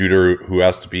another shooter who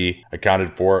has to be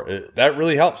accounted for. That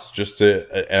really helps.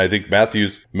 And I think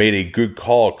Matthews made a good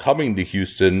call coming to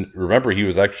Houston. Remember, he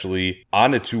was actually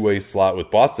on a 2-way slot with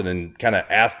Boston and kind of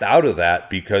asked out of that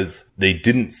because they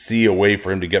didn't see a way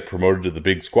for him to get promoted to the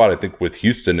big squad. I think with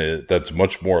Houston, that's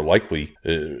much more likely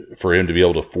for him to be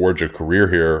able to forge a career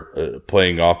here,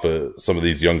 playing off some of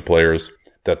these young players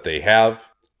that they have.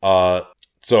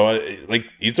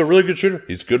 He's a really good shooter.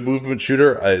 He's a good movement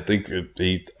shooter. I think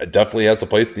he definitely has a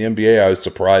place in the NBA. I was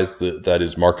surprised that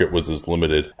his market was as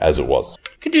limited as it was.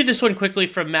 Could do this one quickly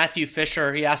from Matthew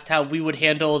Fisher. He asked how we would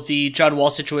handle the John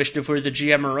Wall situation if we were the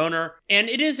GM or owner. And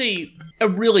it is a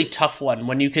really tough one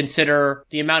when you consider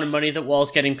the amount of money that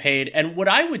Wall's getting paid. And what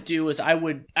I would do is I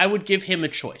would give him a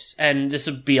choice. And this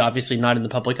would be obviously not in the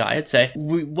public eye. I'd say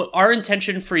our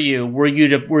intention for you, were you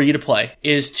to play,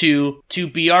 is to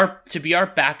be our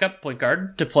backup point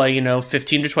guard, to play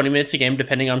 15 to 20 minutes a game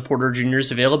depending on Porter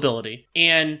Jr.'s availability.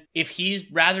 And if he'd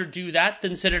rather do that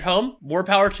than sit at home, more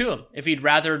power to him. If he'd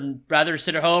rather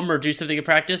sit at home or do something in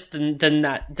practice, then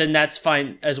that's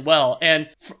fine as well. And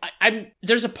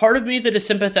there's a part of me that is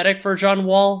sympathetic for John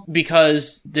Wall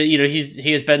because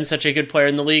he has been such a good player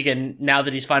in the league, and now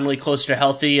that he's finally closer to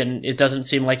healthy, and it doesn't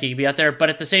seem like he can be out there. But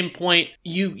at the same point,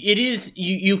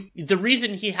 the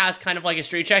reason he has kind of like a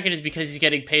straitjacket is because he's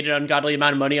getting paid an ungodly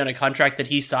amount of money on a contract that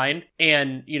he signed,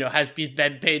 and has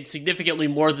been paid significantly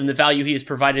more than the value he has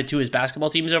provided to his basketball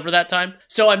teams over that time.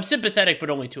 So I'm sympathetic, but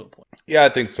only to a point. Yeah, I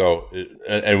think so.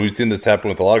 And we've seen this happen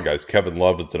with a lot of guys. Kevin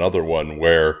Love is another one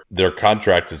where their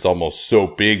contract is almost so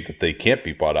big that they can't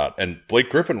be bought out. And Blake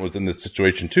Griffin was in this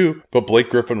situation too, but Blake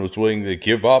Griffin was willing to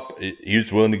give up. He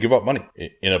was willing to give up money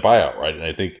in a buyout, right? And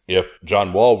I think if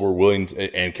John Wall were willing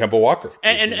to, and Kemba Walker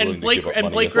and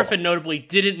Blake Griffin notably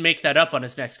didn't make that up on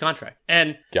his next contract.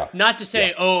 And not to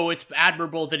say, it's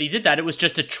admirable that he did that. It was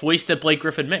just a choice that Blake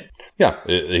Griffin made. Yeah,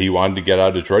 he wanted to get out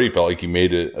of Detroit. He felt like he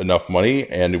made enough money,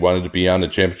 and he wanted to be on a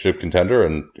championship contender.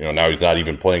 And now he's not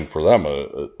even playing for them,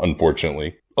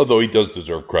 unfortunately. Although he does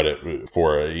deserve credit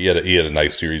for he had a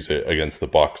nice series against the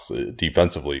Bucks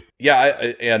defensively.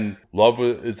 Yeah, and Love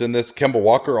is in this. Kemba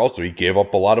Walker also, he gave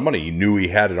up a lot of money. He knew he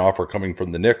had an offer coming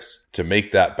from the Knicks to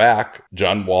make that back.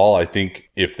 John Wall, I think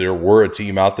if there were a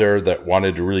team out there that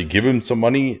wanted to really give him some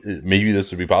money, maybe this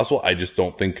would be possible. I just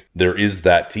don't think there is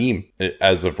that team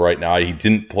as of right now. He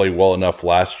didn't play well enough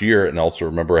last year, and also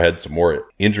remember had some more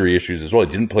injury issues as well. He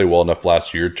didn't play well enough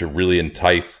last year to really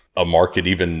entice a market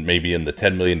even maybe in the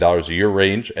 $10 million a year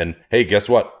range. And hey, guess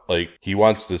what? He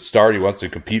wants to start. He wants to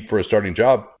compete for a starting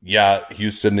job. Yeah,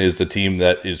 Houston is a team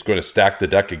that is going to stack the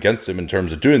deck against him in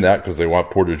terms of doing that because they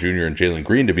want Porter Jr. and Jalen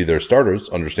Green to be their starters,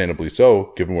 understandably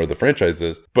so, given where the franchise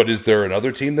is. But is there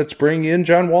another team that's bringing in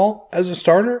John Wall as a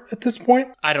starter at this point?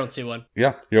 I don't see one.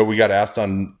 Yeah. We got asked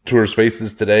on Twitter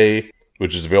Spaces today,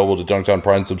 which is available to Dunked On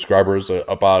Prime subscribers,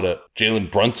 about Jalen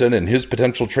Brunson and his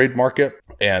potential trade market.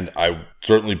 And I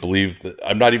certainly believe that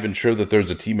I'm not even sure that there's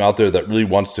a team out there that really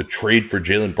wants to trade for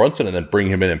Jalen Brunson and then bring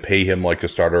him in and pay him like a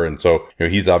starter. And so,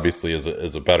 he's obviously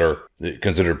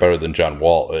considered better than John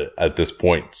Wall at this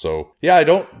point. So yeah, I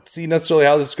don't see necessarily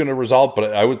how this is going to resolve,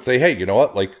 but I would say, hey, you know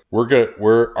what?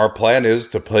 Our plan is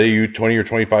to play you 20 or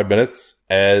 25 minutes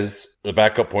as the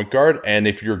backup point guard. And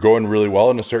if you're going really well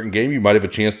in a certain game, you might have a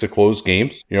chance to close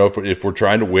games. If we're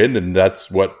trying to win, and that's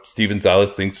what Steven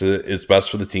Silas thinks is best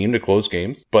for the team, to close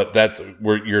games. But that's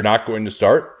where you're not going to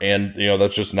start. And,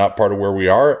 that's just not part of where we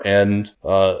are. And,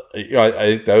 I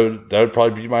think that would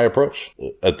probably be my approach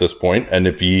at this point. And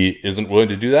if he isn't willing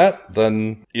to do that,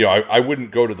 then, I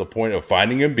wouldn't go to the point of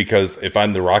finding him, because if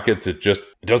I'm the Rockets, it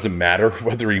doesn't matter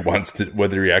whether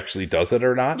he actually does it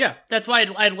or not. Yeah, that's why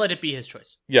I'd let it be his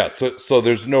choice. Yeah, so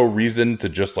there's no reason to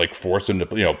just force him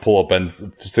to, pull up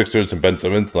Sixers and Ben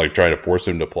Simmons and try to force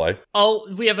him to play.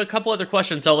 We have a couple other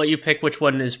questions. I'll let you pick which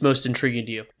one is most intriguing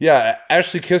to you. Yeah,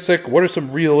 Ashley Kissick, what are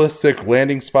some realistic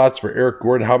landing spots for Eric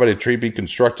Gordon? How about a trade be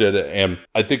constructed? And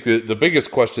I think the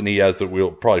biggest question he has that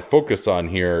we'll probably focus on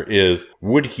here is,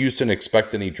 would Houston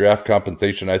expect any draft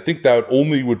compensation? I think that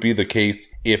only would be the case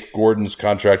if Gordon's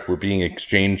contract were being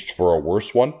exchanged for a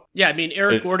worse one. Yeah, I mean,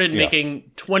 Eric Gordon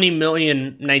making $20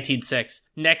 million 19.6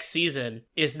 next season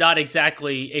is not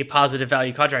exactly a positive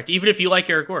value contract, even if you like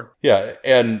Eric Gordon. Yeah,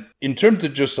 and in terms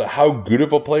of just how good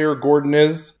of a player Gordon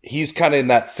is, he's kind of in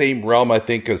that same realm, I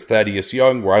think, as Thaddeus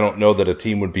Young, where I don't know that a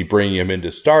team would be bringing him in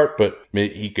to start, but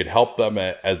he could help them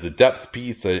as a depth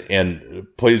piece and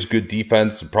plays good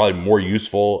defense, probably more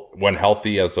useful when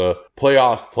healthy as a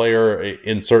playoff player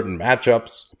in certain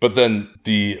matchups. But then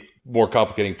the more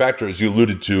complicating factor, as you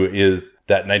alluded to, is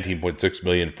that $19.6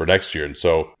 million for next year. And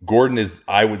so Gordon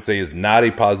I would say, is not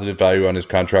a positive value on his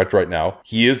contract right now.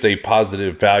 He is a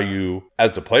positive value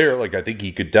as a player. I think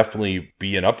he could definitely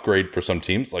be an upgrade for some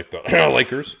teams like the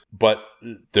Lakers, but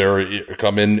there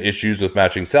come in issues with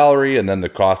matching salary and then the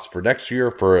costs for next year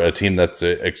for a team that's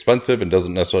expensive and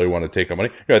doesn't necessarily want to take on money.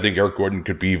 I think Eric Gordon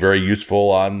could be very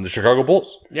useful on the Chicago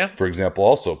Bulls, for example,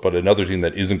 also, but another team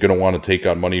that isn't going to want to take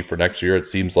on money for next year. It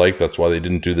seems like that's why they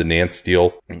didn't do the Nance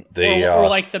deal. Or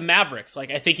like the Mavericks.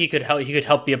 I think he could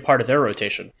help be a part of their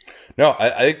rotation. No,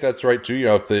 I think that's right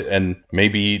too. And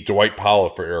maybe Dwight Powell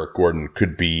for Eric Gordon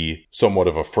could be somewhat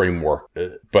of a framework.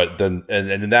 But then, and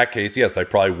in that case, yes, I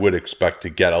probably would expect to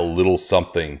get a little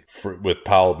something with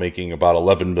Powell making about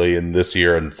 $11 million this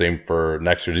year, and same for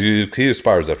next year. He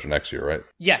expires after next year, right?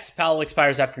 Yes, Powell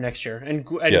expires after next year, and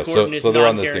Gordon is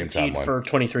not guaranteed for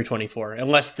 23-24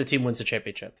 unless the team wins the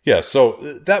championship. Yeah, so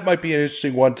that might be an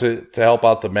interesting one to help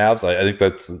out the Mavs. I think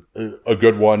that's a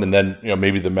good one, and then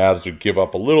maybe the Mavs would give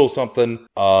up a little something.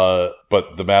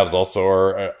 But the Mavs also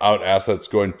are out assets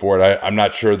going forward. I'm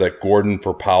not sure that Gordon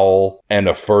for Powell and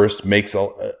a first makes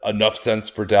enough sense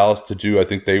for Dallas to do. I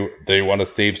think they want to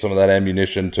save some of that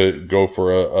ammunition to go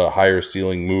for a higher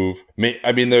ceiling move.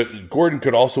 I mean, Gordon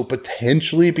could also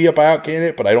potentially be a buyout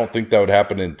candidate, but I don't think that would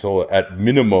happen until at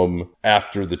minimum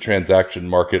after the transaction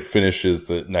market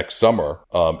finishes next summer.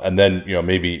 And then,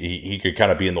 maybe he could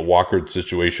kind of be in the Walker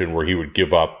situation where he would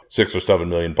give up $6 or $7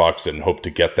 million and hope to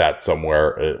get that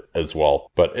somewhere as well.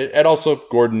 But and also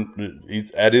Gordon,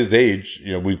 he's at his age,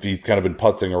 he's kind of been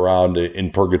putzing around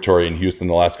in purgatory in Houston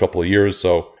the last couple of years.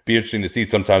 So be interesting to see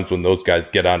sometimes when those guys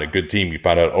get on a good team, you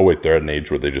find out, oh wait, they're at an age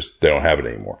where they don't have it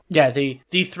anymore. Yeah, the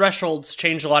thresholds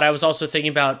change a lot. I was also thinking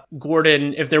about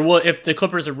Gordon, if the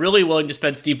Clippers are really willing to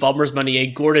spend Steve Ballmer's money, a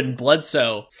Gordon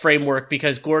Bledsoe framework,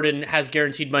 because Gordon has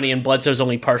guaranteed money and Bledsoe's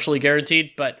only partially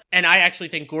guaranteed. And I actually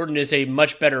think Gordon is a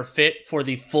much better fit for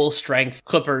the full strength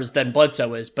Clippers than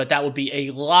Bledsoe is, but that would be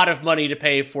a lot of money to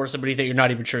pay for somebody that you're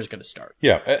not even sure is going to start.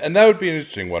 Yeah, and that would be an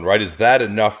interesting one, right? Is that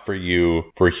enough for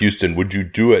you for Houston? Would you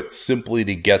do it simply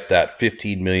to get that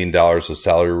 $15 million of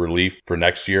salary relief for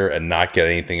next year and not get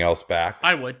anything else back?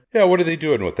 I would. Yeah, what are they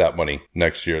doing with that money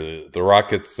next year? The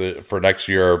Rockets for next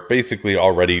year are basically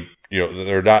already,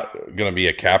 they're not going to be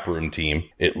a cap room team,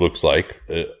 it looks like,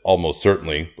 almost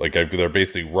certainly. They're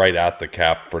basically right at the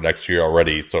cap for next year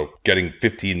already. So getting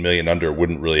 $15 million under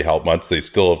wouldn't really help much. They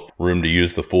still have room to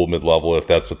use the full mid-level if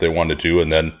that's what they want to do.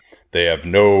 And then they have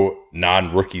no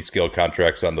non-rookie scale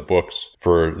contracts on the books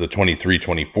for the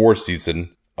 23-24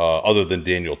 season, other than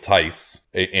Daniel Tice.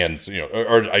 And,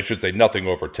 or I should say nothing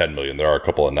over $10 million. There are a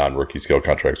couple of non-rookie scale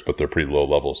contracts, but they're pretty low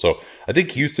level. So I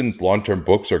think Houston's long-term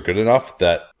books are good enough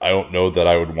that I don't know that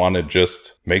I would want to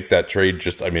just make that trade.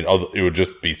 It would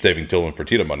just be saving Tillman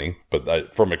Fertitta money.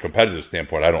 But from a competitive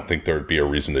standpoint, I don't think there would be a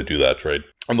reason to do that trade.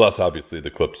 Unless, obviously, the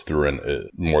Clips threw in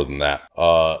more than that.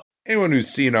 Anyone who's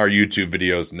seen our YouTube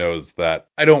videos knows that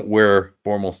I don't wear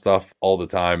formal stuff all the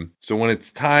time. So when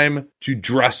it's time to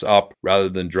dress up rather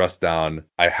than dress down,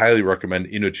 I highly recommend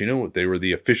Indochino. They were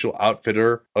the official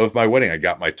outfitter of my wedding. I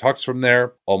got my tux from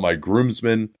there. All my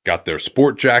groomsmen got their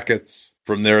sport jackets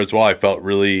from there as well. I felt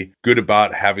really good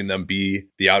about having them be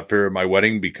the outfitter of my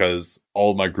wedding because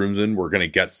all of my groomsmen were going to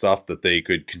get stuff that they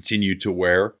could continue to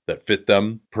wear that fit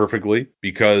them perfectly.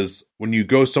 Because when you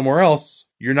go somewhere else,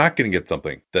 you're not going to get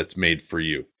something that's made for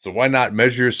you. So why not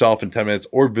measure yourself in 10 minutes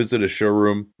or visit a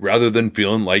showroom rather than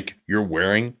feeling like you're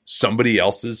wearing somebody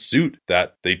else's suit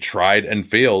that they tried and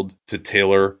failed to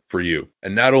tailor for you.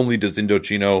 And not only does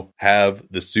Indochino have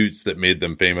the suits that made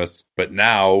them famous, but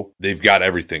now they've got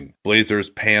everything. Blazers,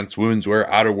 pants, women's wear,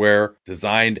 outerwear,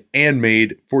 designed and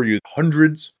made for you.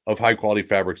 Hundreds of high quality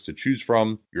fabrics to choose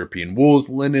from. European wools,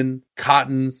 linen,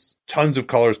 cottons, tons of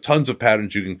colors, tons of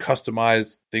patterns you can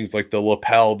customize. Things like the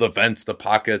lapel, the vents, the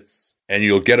pockets, and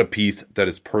you'll get a piece that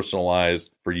is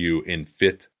personalized for you in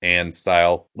fit and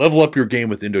style. Level up your game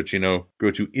with Indochino.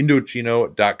 Go to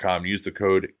Indochino.com. Use the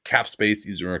code CAPSPACE.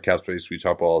 Use the CAPSPACE we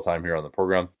talk about all the time here on the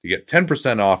program to get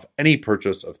 10% off any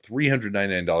purchase of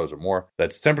 $399 or more.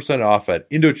 That's 10% off at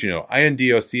Indochino,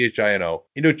 Indochino,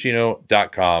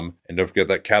 Indochino.com. And don't forget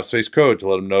that CAPSPACE code to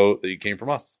let them know that you came from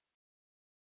us.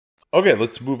 Okay,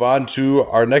 let's move on to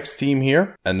our next team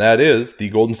here, and that is the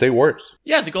Golden State Warriors.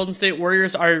 Yeah, the Golden State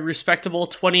Warriors are respectable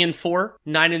 20-4,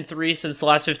 9-3 since the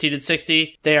last 15 and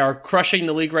 60. They are crushing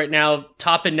the league right now,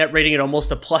 top in net rating at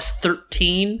almost a plus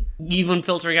 13, even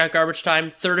filtering out garbage time,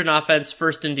 third in offense,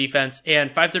 first in defense, and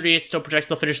 538 still projects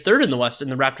they'll finish third in the West in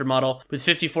the Raptor model with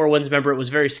 54 wins. Remember, it was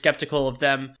very skeptical of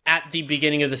them at the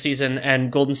beginning of the season,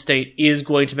 and Golden State is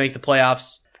going to make the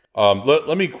playoffs.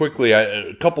 Let me quickly,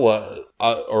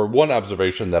 one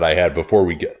observation that I had before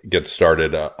we get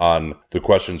started on the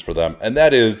questions for them, and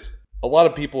that is a lot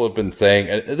of people have been saying,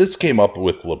 and this came up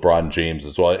with LeBron James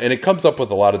as well, and it comes up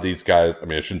with a lot of these guys. I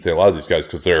mean, I shouldn't say a lot of these guys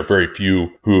because there are very few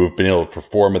who have been able to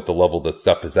perform at the level that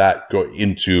Steph is at, go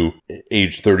into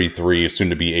age 33, soon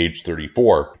to be age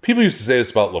 34. People used to say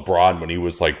this about LeBron when he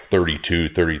was like 32,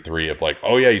 33, of like,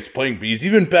 oh yeah, he's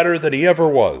even better than he ever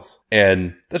was.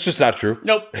 And that's just not true.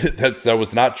 Nope. That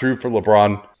was not true for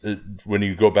LeBron. When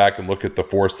you go back and look at the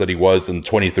force that he was in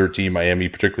 2013 Miami,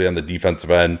 particularly on the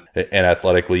defensive end and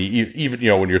athletically, even,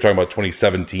 when you're talking about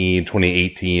 2017,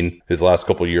 2018, his last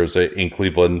couple of years in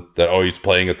Cleveland, that, he's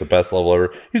playing at the best level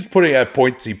ever. He's putting at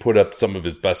points, he put up some of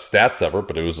his best stats ever,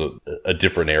 but it was a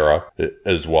different era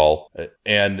as well.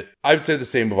 And I would say the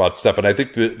same about Steph. And I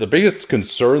think the biggest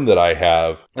concern that I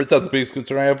have, it's not the biggest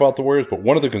concern I have about the Warriors, but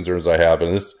one of the concerns I have,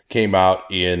 and this came out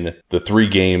in the 3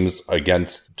 games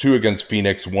two against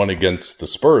Phoenix, 1 against the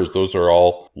Spurs. Those are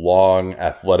all long,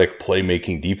 athletic,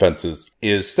 playmaking defenses.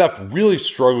 Is Steph really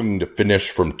struggling to finish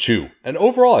from 2? And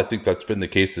overall, I think that's been the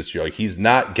case this year. Like, he's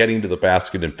not getting to the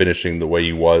basket and finishing the way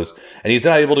he was, and he's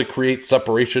not able to create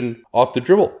separation off the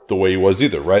dribble the way he was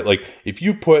either, right? Like, if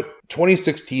you put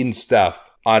 2016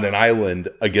 Steph on an island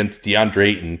against DeAndre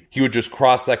Ayton, he would just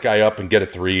cross that guy up and get a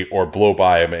 3 or blow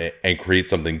by him and create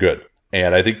something good.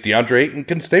 And I think DeAndre Ayton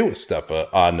can stay with Steph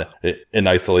in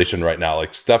isolation right now.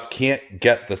 Like, Steph can't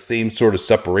get the same sort of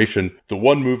separation. The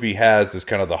one move he has is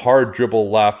kind of the hard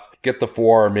dribble left, get the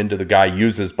forearm into the guy,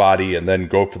 use his body, and then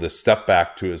go for the step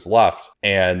back to his left.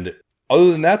 And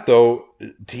other than that, though,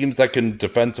 teams that can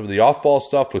defend some of the off-ball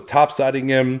stuff with topsiding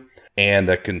him and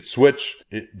that can switch,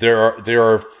 there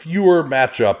are fewer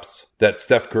matchups that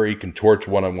Steph Curry can torch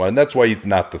one-on-one. And that's why he's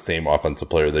not the same offensive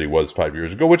player that he was 5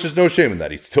 years ago, which is no shame in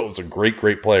that. He still is a great,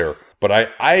 great player. But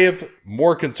I have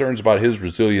more concerns about his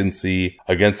resiliency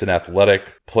against an athletic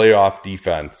playoff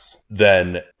defense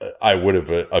than I would have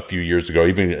a few years ago,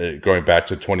 even going back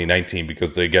to 2019,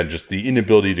 because, again, just the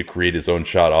inability to create his own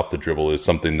shot off the dribble is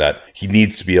something that he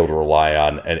needs to be able to rely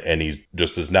on, and he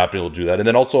just has not been able to do that. And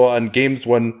then also on games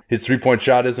when his three-point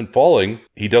shot isn't falling,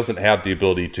 he doesn't have the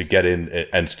ability to get in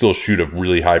and still shoot a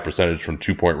really high percentage from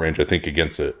 2-point range, I think,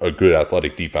 against a good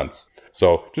athletic defense.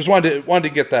 So just wanted to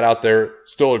get that out there.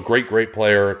 Still a great, great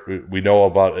player. We know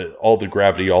about all the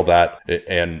gravity, all that,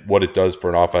 and what it does for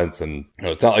an offense. And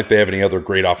it's not like they have any other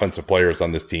great offensive players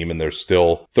on this team, and they're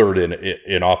still third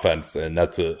in offense, and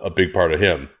that's a big part of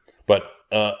him. But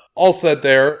all said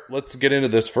there, let's get into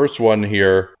this first one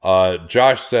here.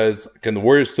 Josh says, can the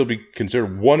Warriors still be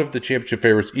considered one of the championship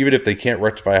favorites, even if they can't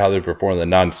rectify how they perform in the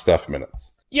non-Steph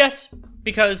minutes? Yes,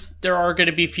 because there are going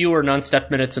to be fewer non-Steph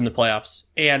minutes in the playoffs.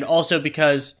 And also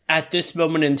because at this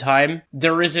moment in time,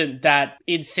 there isn't that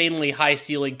insanely high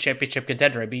ceiling championship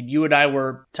contender. I mean, you and I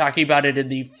were talking about it in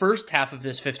the first half of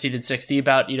this 15 and 60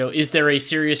 about, is there a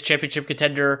serious championship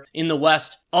contender in the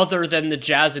West other than the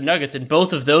Jazz and Nuggets? And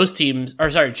both of those teams,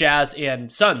 Jazz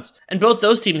and Suns, and both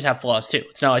those teams have flaws too.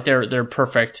 It's not like they're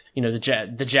perfect.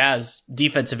 The Jazz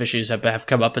defensive issues have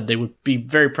come up, and they would be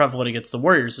very prevalent against the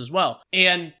Warriors as well.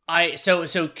 And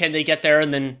so can they get there?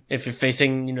 And then if you're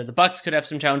facing, the Bucks could have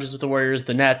some challenges with the Warriors,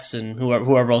 the Nets, and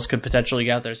whoever else could potentially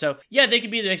get out there. So yeah, they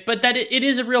could be the mix, but that it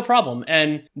is a real problem.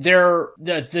 And the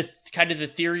kind of the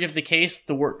theory of the case,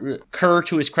 Kerr,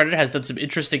 to his credit, has done some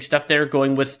interesting stuff there,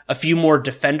 going with a few more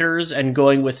defenders and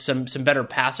going with some better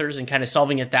passers and kind of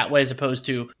solving it that way, as opposed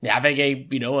to having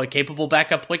a capable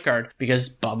backup point guard, because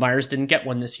Bob Myers didn't get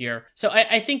one this year. So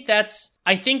I think that's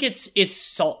I think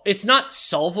it's not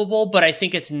solvable, but I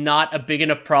think it's not a big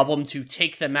enough problem to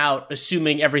take them out,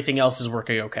 assuming everything else is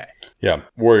working okay. Yeah,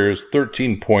 Warriors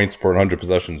 13 points per 100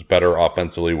 possessions better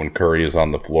offensively when Curry is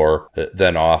on the floor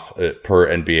than off per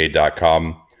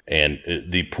NBA.com. And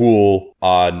the Poole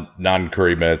on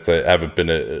non-Curry minutes haven't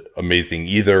been amazing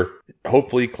either.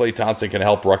 Hopefully Klay Thompson can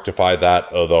help rectify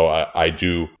that, although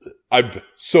I'm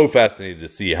so fascinated to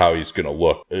see how he's going to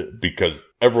look because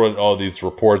all these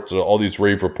reports, all these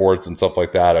rave reports and stuff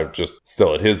like that are just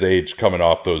still at his age coming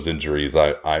off those injuries.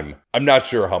 I'm not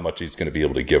sure how much he's going to be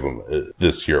able to give him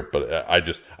this year, but I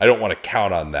don't want to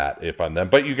count on that if I'm them.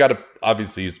 But you got to,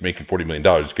 obviously he's making $40 million.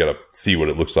 You got to see what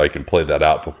it looks like and play that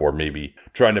out before maybe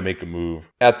trying to make a move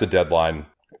at the deadline.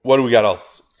 What do we got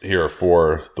else here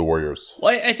for the Warriors?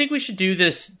 Well, I think we should do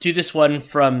this one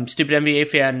from Stupid NBA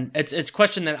Fan. It's a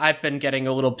question that I've been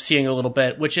seeing a little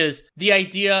bit, which is the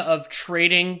idea of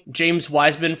trading James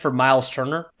Wiseman for Miles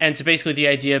Turner. And so basically the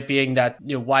idea being that,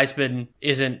 Wiseman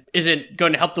isn't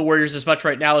going to help the Warriors as much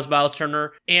right now as Miles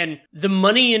Turner. And the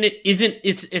money in it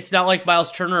it's not like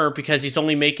Miles Turner because he's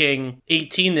only making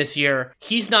 18 this year.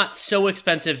 He's not so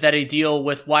expensive that a deal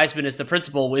with Wiseman as the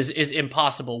principal is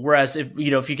impossible. Whereas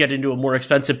if you get into a more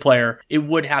expensive player, it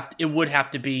would have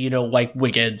to be, like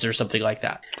Wiggins or something like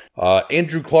that.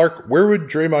 Andrew Clark, where would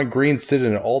Draymond Green sit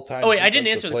in an all-time? Oh wait, I didn't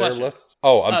answer the question. List?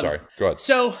 Oh, I'm sorry. Go ahead.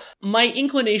 So my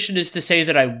inclination is to say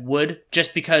that I would,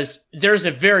 just because there's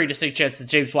a very distinct chance that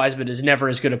James Wiseman is never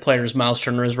as good a player as Miles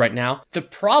Turner is right now. The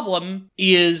problem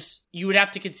is you would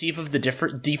have to conceive of the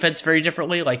different defense very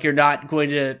differently. Like you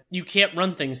can't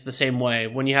run things the same way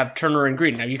when you have Turner and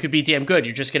Green. Now you could be damn good.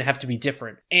 You're just going to have to be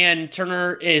different. And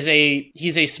Turner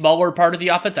he's a smaller part of the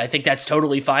offense. I think that's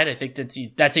totally fine. I think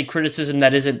that's a criticism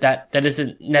that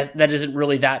isn't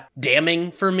really that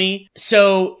damning for me.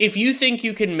 So if you think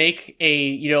you can make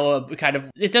a kind of,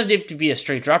 it doesn't have to be a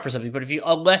straight drop or something, but if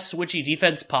a less switchy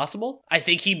defense possible, I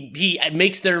think he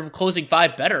makes their closing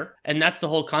five better. And that's the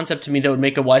whole concept to me that would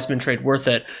make a Wiseman trade worth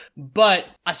it. But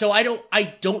so I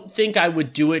don't think I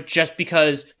would do it, just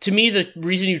because to me the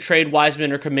reason you trade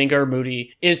Wiseman or Kuminga or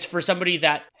Moody is for somebody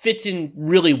that fits in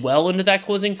really well into that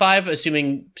closing five,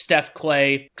 assuming Steph,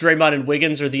 Klay, Draymond, and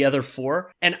Wiggins are the other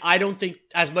four. And I don't think,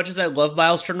 as much as I love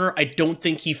Miles Turner, I don't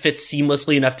think he fits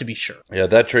seamlessly enough to be sure. Yeah,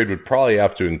 that trade would probably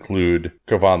have to include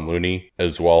Kevon Looney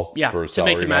as well. Yeah, for to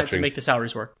make the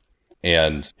salaries work.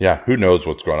 And yeah, who knows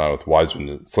what's going on with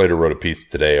Wiseman. Slater wrote a piece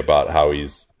today about how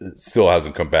he's still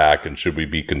hasn't come back and should we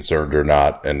be concerned or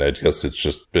not. And I guess it's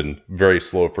just been very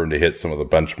slow for him to hit some of the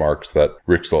benchmarks that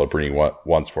Rick Celebrini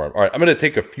wants for him. All right, I'm going to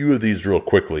take a few of these real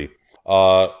quickly.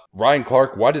 Ryan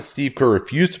Clark, why does Steve Kerr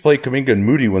refuse to play Kuminga and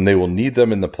Moody when they will need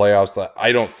them in the playoffs?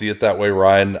 I don't see it that way,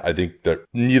 Ryan. I think that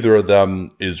neither of them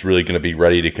is really going to be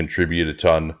ready to contribute a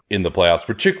ton in the playoffs,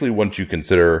 particularly once you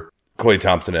consider Klay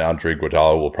Thompson and Andre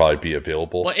Iguodala will probably be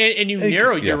available. Well, and you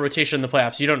narrow your rotation in the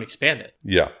playoffs. You don't expand it.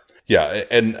 Yeah. Yeah.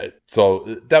 And so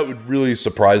that would really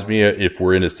surprise me if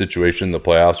we're in a situation in the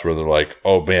playoffs where they're like,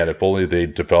 oh man, if only they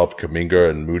developed Kuminga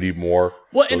and Moody more,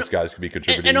 those guys could be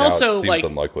contributing. And also, it seems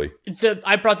unlikely.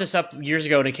 I brought this up years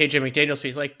ago in a KJ McDaniels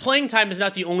piece. Like, playing time is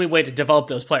not the only way to develop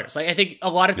those players. Like, I think a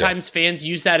lot of times fans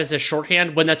use that as a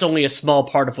shorthand when that's only a small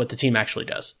part of what the team actually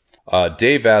does.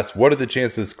 Dave asked, what are the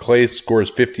chances Klay scores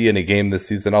 50 in a game this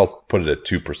season? I'll put it at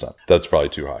 2%. That's probably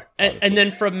too high. And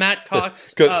then from Matt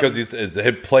Cox. Because he's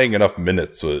playing enough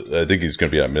minutes, so I think he's going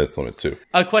to be at minutes limit too.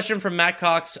 A question from Matt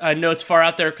Cox. Notes far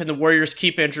out there. Can the Warriors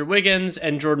keep Andrew Wiggins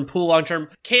and Jordan Poole long term?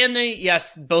 Can they?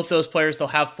 Yes, both those players, they'll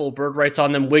have full bird rights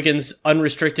on them. Wiggins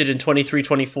unrestricted in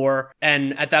 23-24.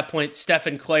 And at that point, Steph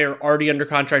and Klay are already under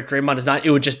contract. Draymond is not.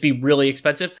 It would just be really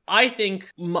expensive. I think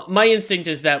my instinct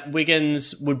is that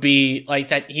Wiggins would be like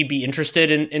that. He'd be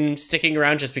interested in sticking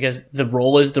around just because the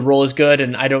role is good.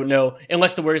 And I don't know,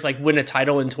 unless the Warriors win a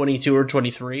title in 22 or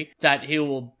 23, that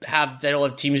he'll have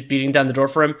teams beating down the door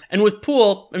for him. And with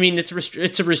Poole, I mean, it's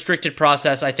a restricted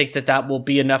process. I think that will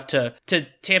be enough to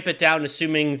tamp it down,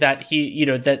 assuming that he,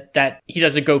 that he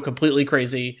doesn't go completely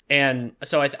crazy. And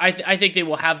so I think they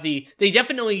will have they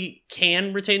definitely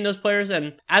can retain those players.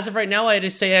 And as of right now, I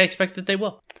just say I expect that they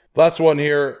will. Last one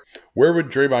here. Where would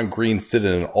Draymond Green sit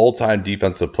in an all-time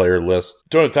defensive player list?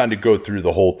 Don't have time to go through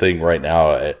the whole thing right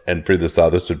now and figure this out.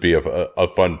 This would be a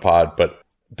fun pod, but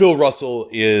Bill Russell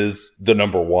is the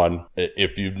number one.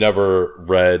 If you've never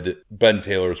read Ben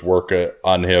Taylor's work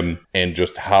on him and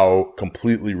just how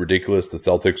completely ridiculous the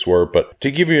Celtics were, but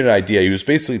to give you an idea, he was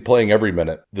basically playing every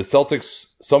minute. The Celtics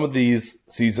some of these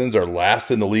seasons are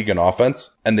last in the league in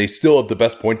offense, and they still have the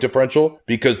best point differential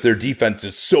because their defense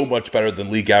is so much better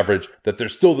than league average that they're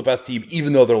still the best team,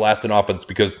 even though they're last in offense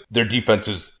because their defense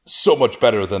is so much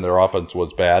better than their offense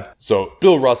was bad. So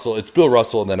Bill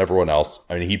Russell and then everyone else.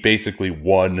 I mean, he basically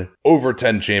won over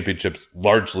 10 championships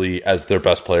largely as their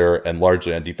best player and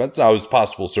largely on defense. Now, it was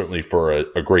possible certainly for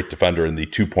a great defender in the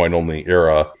 2-point only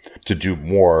era to do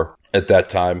more at that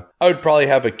time. I would probably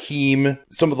have Akeem,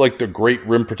 some of like the great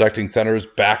rim protecting centers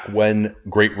back when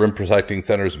great rim protecting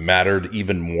centers mattered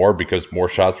even more because more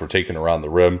shots were taken around the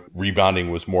rim.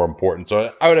 Rebounding was more important.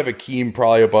 So I would have Akeem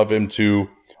probably above him too.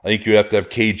 I think you'd have to have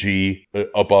KG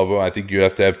above him. I think you'd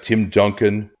have to have Tim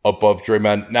Duncan above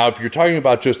Draymond. Now, if you're talking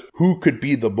about just who could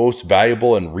be the most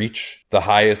valuable and reach the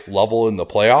highest level in the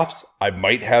playoffs, I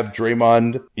might have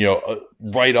Draymond,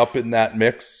 right up in that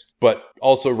mix. But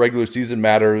also regular season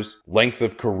matters. Length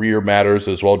of career matters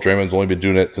as well. Draymond's only been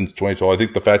doing it since 2012. I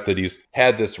think the fact that he's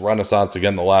had this renaissance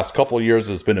again the last couple of years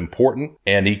has been important,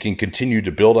 and he can continue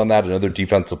to build on that. Another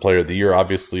defensive player of the year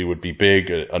obviously would be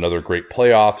big. Another great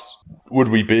playoffs. Would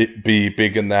we be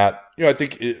big in that? I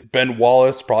think Ben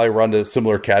Wallace probably around a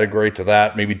similar category to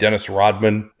that. Maybe Dennis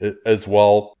Rodman as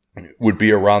well would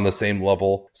be around the same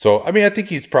level. So, I mean, I think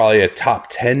he's probably a top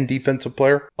 10 defensive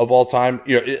player of all time.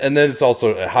 And then it's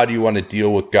also, how do you want to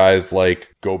deal with guys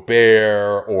like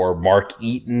Gobert or Mark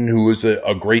Eaton, who is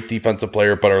a great defensive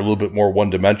player, but are a little bit more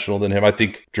one-dimensional than him? I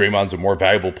think Draymond's a more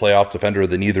valuable playoff defender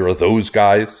than either of those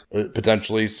guys,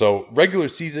 potentially. So regular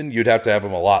season, you'd have to have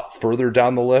him a lot further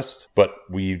down the list, but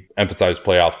we emphasize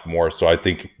playoffs more. So I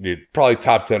think probably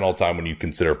top 10 all time when you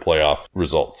consider playoff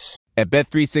results. At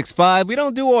Bet365, we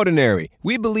don't do ordinary.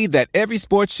 We believe that every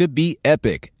sport should be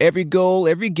epic. Every goal,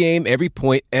 every game, every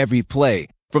point, every play.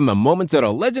 From the moments that are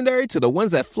legendary to the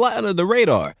ones that fly under the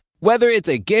radar. Whether it's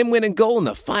a game-winning goal in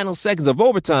the final seconds of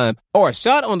overtime or a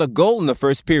shot on the goal in the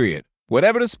first period.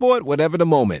 Whatever the sport, whatever the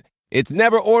moment. It's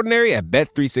never ordinary at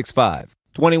Bet365.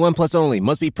 21 plus only.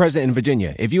 Must be present in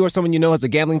Virginia. If you or someone you know has a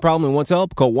gambling problem and wants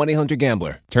help, call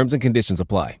 1-800-GAMBLER. Terms and conditions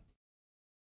apply.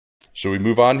 Should we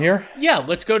move on here? Yeah,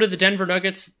 let's go to the Denver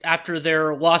Nuggets after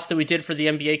their loss that we did for the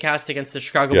NBA cast against the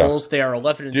Chicago Bulls. They are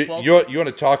 11-12. You want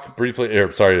to talk briefly?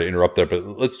 Sorry to interrupt there,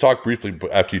 but let's talk briefly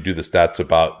after you do the stats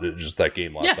about just that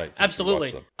game last night. Yeah,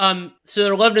 absolutely. So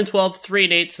they're 11-12,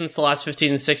 3-8 since the last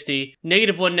 15 and 60.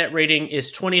 -1 net rating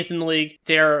is 20th in the league.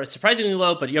 They're surprisingly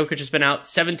low, but Jokic has been out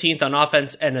 17th on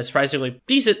offense and a surprisingly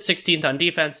decent 16th on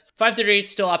defense. 538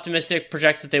 still optimistic,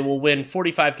 projects that they will win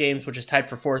 45 games, which is tied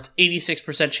for fourth.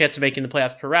 86% chance of making the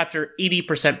playoffs per Raptor,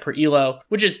 80% per ELO,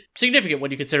 which is significant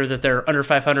when you consider that they're under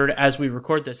 500 as we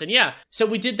record this. And yeah, so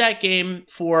we did that game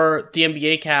for the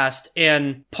NBA cast,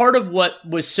 and part of what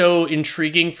was so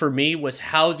intriguing for me was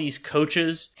how these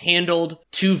coaches handled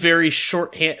two very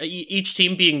each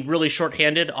team being really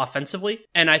shorthanded offensively.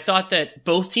 And I thought that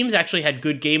both teams actually had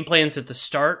good game plans at the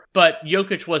start, but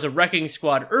Jokic was a wrecking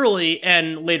squad early,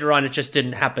 and later on it just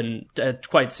didn't happen to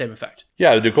quite the same effect.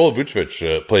 Yeah, Nikola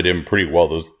Vucevic played him pretty well.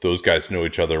 Those guys know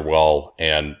each other well,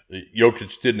 and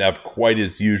Jokic didn't have quite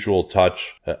his usual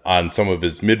touch on some of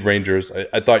his mid-rangers.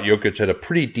 I thought Jokic had a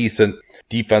pretty decent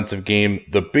defensive game.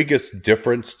 The biggest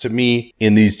difference to me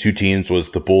in these two teams was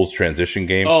the Bulls transition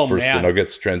game versus the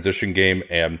Nuggets transition game,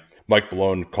 and Mike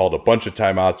Malone called a bunch of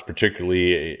timeouts,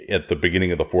 particularly at the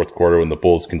beginning of the fourth quarter when the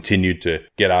Bulls continued to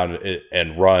get on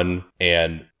and run,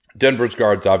 and Denver's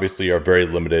guards obviously are very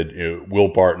limited. Will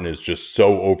Barton is just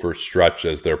so overstretched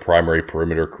as their primary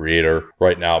perimeter creator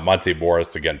right now. Monte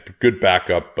Morris, again, good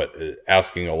backup, but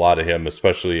asking a lot of him,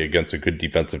 especially against a good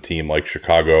defensive team like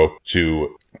Chicago,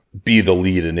 to be the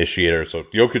lead initiator. So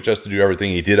Jokic has to do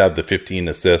everything. He did have the 15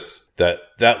 assists.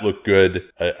 That looked good.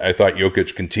 I thought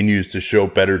Jokic continues to show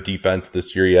better defense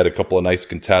this year. He had a couple of nice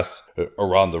contests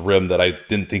around the rim that I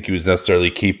didn't think he was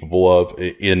necessarily capable of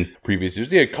in previous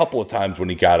years. He had a couple of times when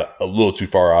he got a little too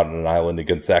far out on an island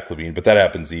against Zach LaVine, but that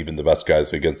happens to even the best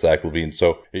guys against Zach LaVine.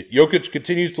 So Jokic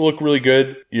continues to look really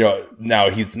good. Now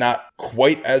he's not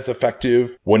quite as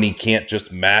effective when he can't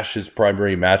just mash his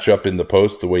primary matchup in the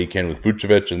post the way he can with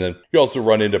Vucevic. And then you also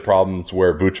run into problems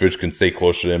where Vucevic can stay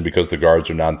closer to him because the guards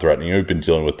are non-threatening. We've been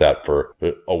dealing with that for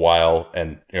a while.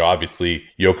 And, obviously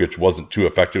Jokic wasn't too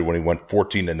effective when he went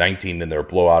 14-19 in their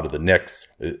blowout of the Knicks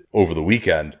over the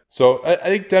weekend. So I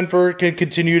think Denver can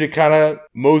continue to kind of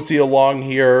mosey along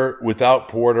here without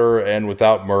Porter and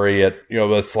without Murray at,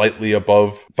 a slightly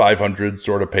above 500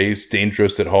 sort of pace,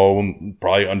 dangerous at home,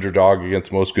 probably underdog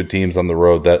against most good teams on the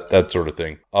road, that sort of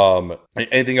thing.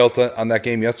 Anything else on that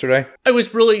game yesterday? It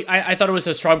was really, I thought it was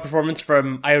a strong performance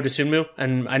from Ayo Dosunmu,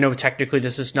 and I know technically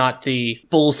this is not the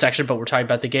Bulls section, but we're talking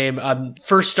about the game.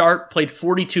 First start, played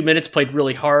 42 minutes, played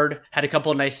really hard, had a couple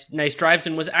of nice drives,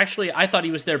 and was actually, I thought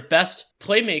he was their best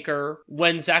playmaker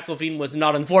when Zach LaVine was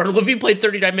not on the floor. LaVine played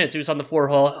 39 minutes. He was on the floor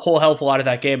whole hell of a lot of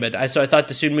that game. So I thought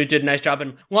Dosunmu did a nice job,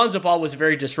 and Lonzo Ball was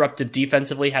very disruptive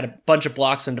defensively, had a bunch of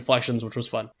blocks and deflections, which was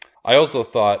fun. I also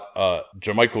thought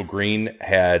JaMychal Green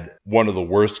had one of the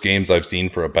worst games I've seen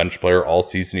for a bench player all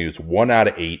season. He was 1 out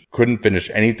of 8, couldn't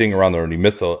finish anything around there, and he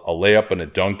missed a layup and a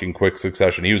dunk in quick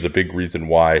succession. He was a big reason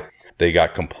why they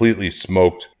got completely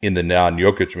smoked in the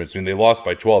non-Jokic minutes. I mean, they lost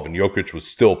by 12, and Jokic was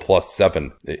still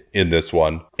 +7 in this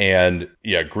one. And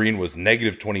yeah, Green was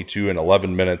 -22 in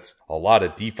 11 minutes. A lot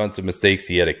of defensive mistakes.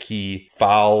 He had a key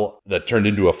foul that turned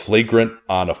into a flagrant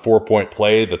on a 4-point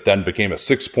play that then became a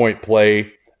 6-point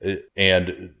play,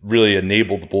 and really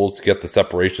enabled the Bulls to get the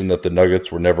separation that the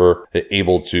Nuggets were never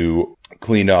able to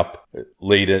clean up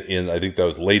late in. I think that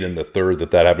was late in the third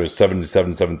that happened. It was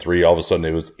 77-73. All of a sudden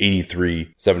it was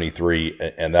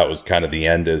 83-73. And that was kind of the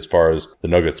end as far as the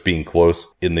Nuggets being close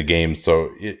in the game.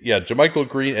 So yeah, JaMychal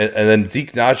Green and then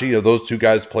Zeke Nnaji, those two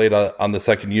guys played on the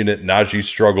second unit. Nnaji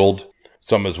struggled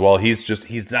some as well.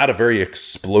 He's not a very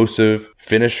explosive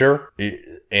finisher.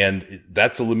 And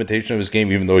that's a limitation of his game,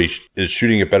 even though he is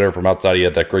shooting it better from outside. He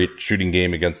had that great shooting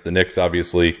game against the Knicks,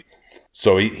 obviously.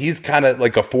 So he's kind of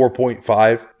like a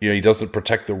 4.5. He doesn't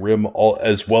protect the rim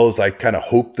as well as I kind of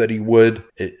hoped that he would.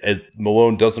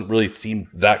 Malone doesn't really seem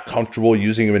that comfortable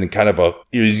using him in kind of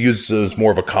he's used as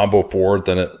more of a combo forward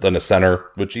than a center,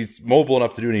 which he's mobile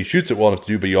enough to do and he shoots it well enough to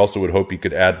do, but you also would hope he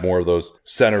could add more of those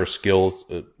center skills.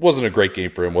 It wasn't a great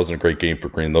game for him, wasn't a great game for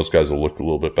Green. Those guys will look a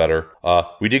little bit better.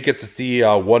 We did get to see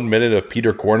 1 minute of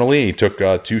Peter Cornely. He took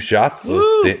 2 shots.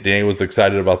 Danny was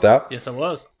excited about that. Yes, I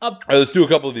was. Let's do a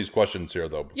couple of these questions here,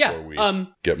 though, before we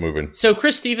get moving. So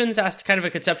Chris Stevens asked kind of a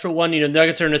conceptual one. The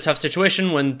Nuggets are in a tough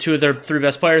situation when 2 of their 3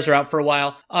 best players are out for a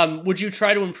while. Would you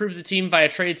try to improve the team via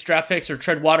trades, draft picks, or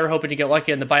tread water, hoping to get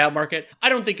lucky in the buyout market? I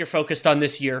don't think you're focused on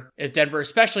this year at Denver,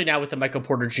 especially now with the Michael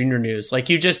Porter Jr. news. Like,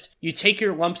 you take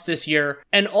your lumps this year.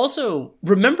 And also,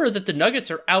 remember that the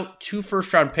Nuggets are out 2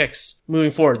 first-round picks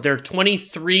moving forward. Their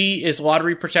 23 is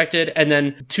lottery protected, and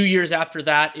then 2 years after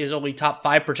that is only top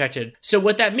 5 protected. So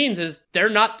what that means is they're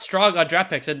not strong on draft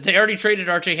picks, and they already traded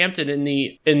RJ Hampton in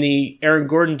the Aaron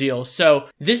Gordon deal. So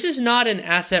this is not an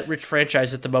asset-rich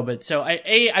franchise at the moment. So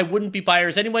I wouldn't be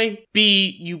buyers anyway.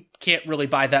 B, you can't really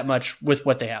buy that much with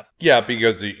what they have. Yeah,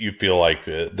 because you feel like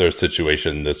their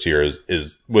situation this year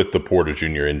is with the Porter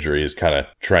Jr. injury is kind of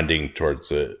trending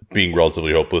towards being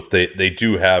relatively hopeless. They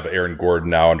do have Aaron Gordon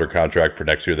now under contract for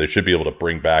next year. They should be able to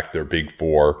bring back their big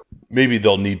 4. Maybe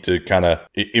they'll need to kind of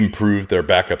improve their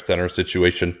backup center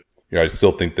situation. I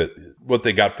still think that what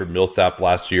they got from Millsap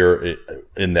last year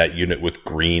in that unit with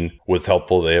Green was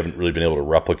helpful. They haven't really been able to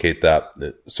replicate that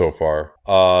so far.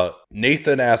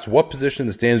 Nathan asks, what position in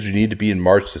the stands do you need to be in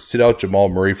March to sit out Jamal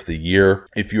Murray for the year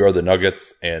if you are the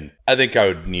Nuggets? And I think I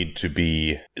would need to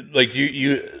be like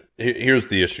here's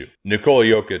the issue. Nikola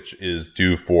Jokic is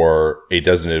due for a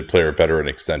designated player veteran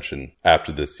extension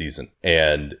after this season.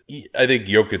 And I think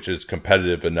Jokic is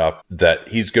competitive enough that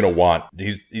he's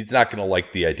not going to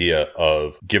like the idea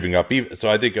of giving up.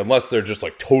 So I think unless they're just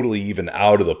like totally even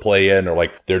out of the play-in or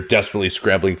like they're desperately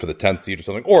scrambling for the 10th seed or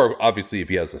something, or obviously if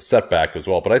he has a setback as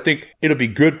well. But I think it'll be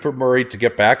good for Murray to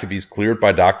get back. If he's cleared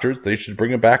by doctors, they should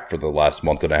bring him back for the last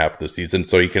month and a half of the season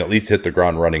so he can at least hit the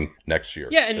ground running next year.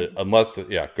 Yeah.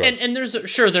 Go ahead. And there's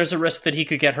a risk that he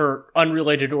could get hurt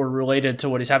unrelated or related to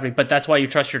what is happening, but that's why you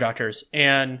trust your doctors.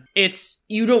 And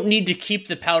you don't need to keep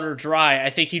the powder dry. I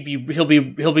think he'll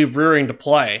be rearing to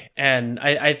play, and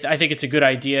I think it's a good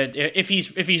idea. If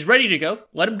he's ready to go,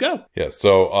 let him go. Yeah.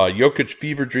 So Jokic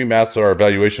fever dream asks our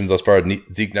evaluations thus far.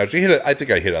 Zeke Nnaji I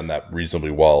think I hit on that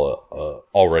reasonably well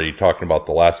already talking about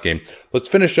the last game. Let's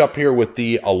finish up here with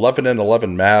the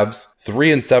 11-11 Mavs.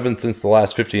 3-7 since the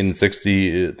last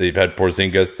 15-60. They've had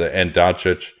Porzingis and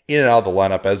Doncic in and out of the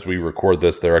lineup. As we record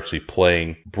this, they're actually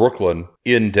playing Brooklyn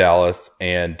in Dallas,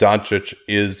 and Doncic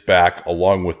is back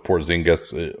along with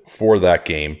Porzingis for that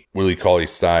game. Willie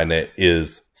Cauley-Stein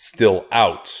is still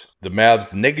out. The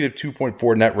Mavs' negative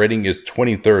 2.4 net rating is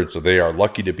 23rd, so they are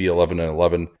lucky to be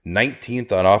 11-11.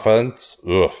 19th on offense.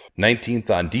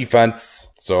 19th on defense.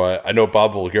 So I know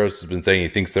Bob Voulgaris has been saying he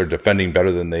thinks they're defending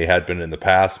better than they had been in the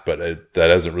past, but that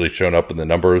hasn't really shown up in the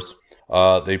numbers.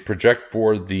 They project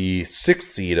for the 6th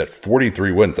seed at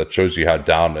 43 wins. That shows you how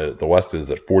down the West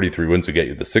is, at 43 wins to get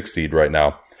you the 6th seed right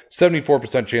now.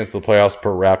 74% chance of the playoffs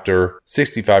per Raptor,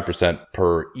 65%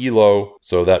 per ELO.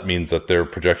 So that means that their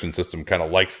projection system kind of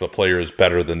likes the players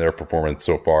better than their performance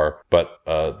so far. But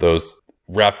those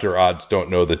Raptor odds don't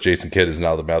know that Jason Kidd is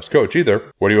now the Mavs coach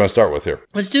either. What do you want to start with here?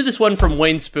 Let's do this one from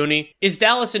Wayne Spooney. Is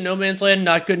Dallas in no man's land,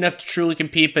 not good enough to truly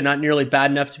compete, but not nearly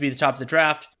bad enough to be the top of the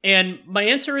draft? And my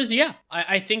answer is yeah.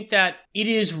 I think that it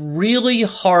is really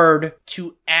hard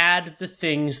to add the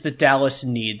things that Dallas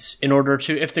needs in order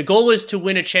to, if the goal is to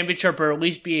win a championship or at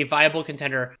least be a viable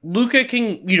contender, Luka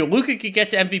can get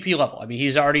to MVP level. I mean,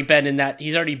 he's already been in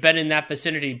that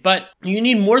vicinity, but you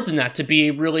need more than that to be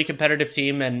a really competitive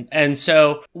team. And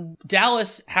so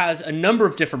Dallas has a number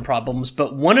of different problems,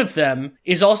 but one of them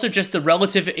is also just the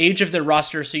relative age of their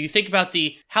roster. So you think about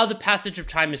how the passage of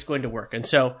time is going to work. And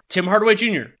so Tim Hardaway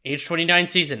Jr., age 29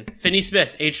 season, Finney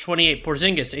Smith, age 28,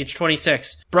 Porzingis, age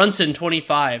 26, Brunson,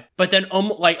 25. But then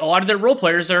like a lot of their role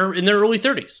players are in their early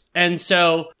 30s. And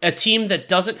so a team that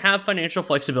doesn't have financial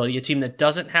flexibility, a team that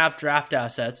doesn't have draft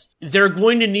assets, they're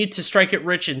going to need to strike it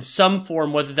rich in some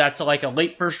form, whether that's like a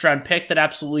late first round pick that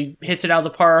absolutely hits it out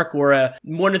of the park or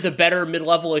one of the better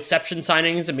mid-level exception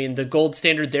signings. I mean, the gold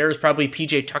standard there is probably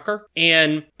PJ Tucker.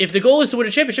 And if the goal is to win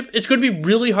a championship, it's going to be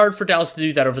really hard for Dallas to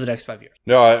do that over the next 5 years.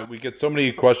 No, we get so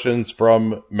many questions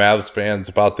from Mavs fans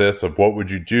about this, of what would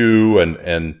you do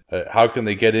and how can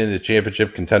they get into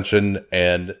championship contention?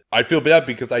 And I feel bad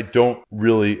because I don't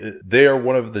really, they are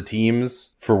one of the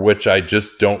teams for which I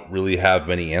just don't really have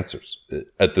many answers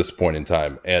at this point in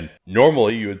time. And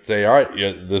normally you would say, all right,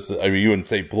 you wouldn't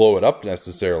say blow it up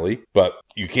necessarily, but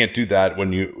you can't do that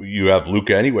when you have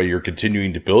Luka anyway. You're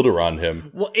continuing to build around him.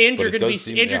 Well, and you're going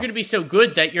to be so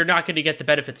good that you're not going to get the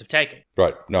benefits of tanking.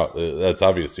 Right. No, that's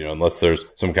obvious, unless there's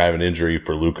some kind of an injury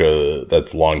for Luka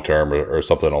that's long-term or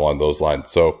something along those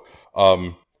lines. So,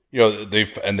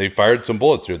 they fired some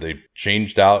bullets here. They've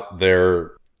changed out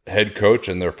their head coach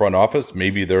and their front office.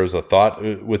 Maybe there's a thought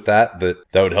with that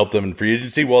would help them in free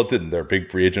agency. Well, it didn't. Their big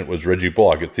free agent was Reggie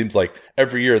Bullock. It seems like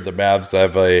every year the Mavs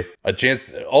have a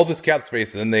chance, all this cap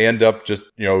space, and then they end up just,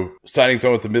 signing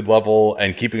someone at the mid-level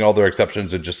and keeping all their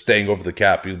exceptions and just staying over the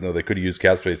cap, even though they could use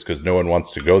cap space because no one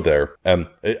wants to go there.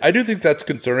 I do think that's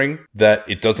concerning that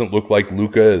it doesn't look like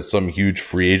Luka is some huge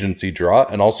free agency draw.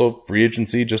 And also free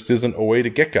agency just isn't a way to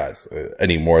get guys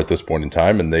anymore at this point in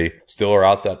time. And they still are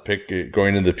out that pick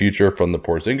going into the future from the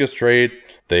Porzingis trade.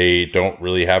 They don't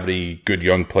really have any good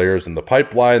young players in the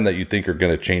pipeline that you think are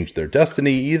going to change their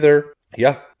destiny either.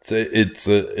 Yeah, it's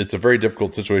a very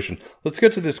difficult situation. Let's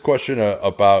get to this question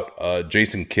about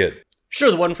Jason Kidd. Sure,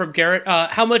 the one from Garrett.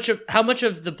 How much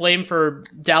of the blame for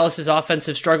Dallas's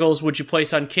offensive struggles would you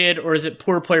place on Kidd, or is it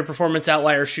poor player performance,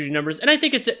 outlier shooting numbers? And I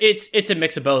think it's a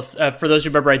mix of both. For those who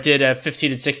remember, I did a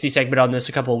 15 and 60 segment on this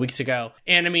a couple of weeks ago,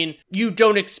 and I mean, you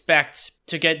don't expect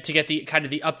to get the kind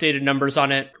of the updated numbers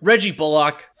on it. Reggie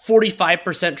Bullock,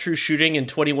 45% true shooting in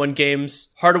 21 games.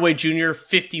 Hardaway Jr.,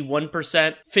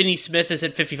 51%. Finney Smith is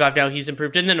at 55 now. He's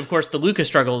improved. And then, of course, the Luka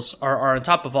struggles are on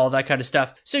top of all that kind of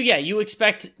stuff. So, yeah, you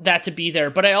expect that to be there.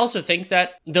 But I also think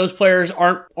that those players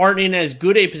aren't in as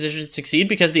good a position to succeed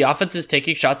because the offense is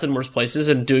taking shots in worse places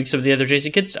and doing some of the other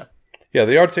Jason Kidd stuff. Yeah,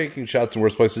 they are taking shots in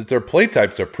worse places. Their play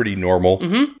types are pretty normal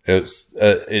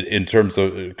in terms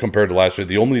of compared to last year.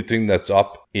 The only thing that's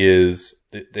up is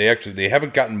they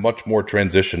haven't gotten much more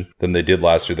transition than they did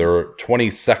last year. They're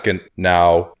 22nd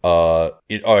now.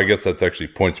 I guess that's actually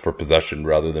points per possession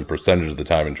rather than percentage of the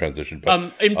time in transition.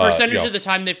 But, in percentage of the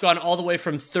time, they've gone all the way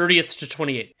from 30th to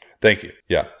 28th. Thank you.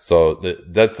 Yeah. So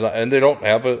that's not, and they don't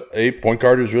have a point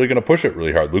guard who's really going to push it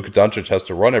really hard. Luka Doncic has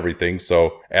to run everything.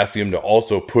 So asking him to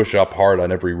also push up hard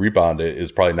on every rebound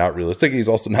is probably not realistic. He's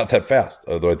also not that fast,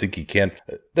 although I think he can.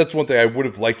 That's one thing I would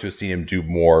have liked to see him do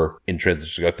more in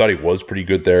transition. I thought he was pretty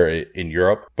good there in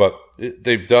Europe, but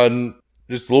they've done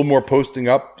just a little more posting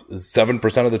up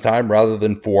 7% of the time rather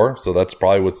than 4%. So that's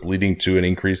probably what's leading to an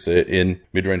increase in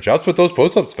mid-range shots. But those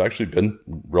post-ups have actually been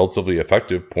relatively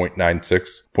effective,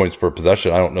 0.96 points per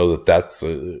possession. I don't know that that's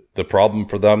the problem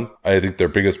for them. I think their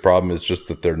biggest problem is just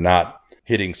that they're not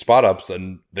hitting spot ups,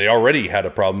 and they already had a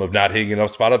problem of not hitting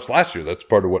enough spot ups last year. That's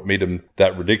part of what made them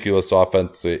that ridiculous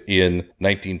offense in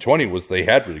 1920 was they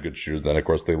had really good shooters. Then, of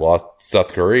course, they lost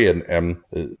Seth Curry, and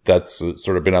that's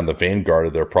sort of been on the vanguard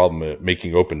of their problem at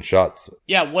making open shots.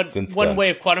 Yeah, one way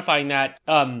of quantifying that,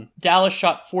 Dallas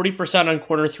shot 40% on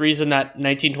corner threes in that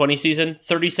 1920 season,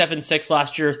 37.6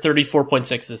 last year,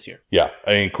 34.6 this year. Yeah,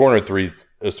 I mean, corner threes,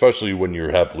 especially when you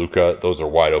have Luka, those are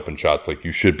wide open shots. Like,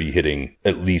 you should be hitting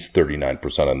at least 39%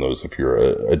 on those if you're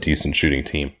a decent shooting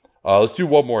team. Let's do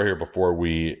one more here before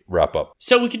we wrap up.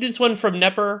 So we can do this one from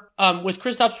Nepper. With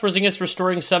Kristaps Porzingis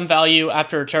restoring some value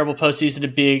after a terrible postseason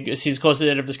and being a season close to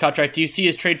the end of his contract, do you see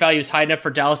his trade value is high enough for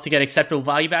Dallas to get acceptable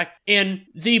value back? And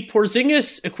the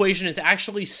Porzingis equation is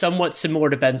actually somewhat similar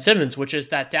to Ben Simmons, which is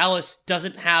that Dallas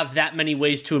doesn't have that many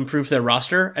ways to improve their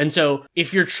roster. And so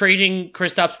if you're trading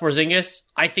Kristaps Porzingis,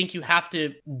 I think you have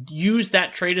to use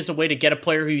that trade as a way to get a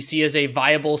player who you see as a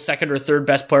viable second or third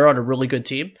best player on a really good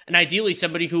team. And ideally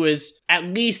somebody who is at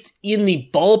least in the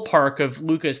ballpark of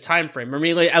Luka's time frame. I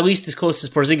mean, at least as close as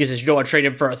Porzingis is. You don't want to trade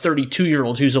him for a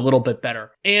 32-year-old who's a little bit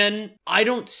better. And I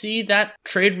don't see that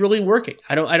trade really working.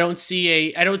 I don't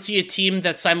see a team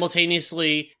that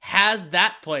simultaneously has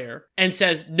that player and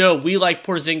says, no, we like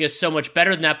Porzingis so much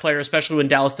better than that player, especially when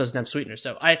Dallas doesn't have sweeteners.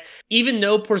 So even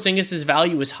though Porzingis'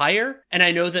 value is higher, and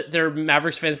I know that there are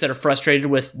Mavericks fans that are frustrated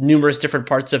with numerous different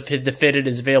parts of the fit and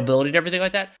his availability and everything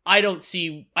like that, I don't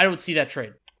see that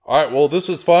trade. All right, well, this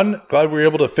was fun. Glad we were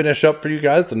able to finish up for you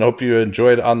guys and hope you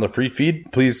enjoyed on the free feed.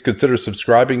 Please consider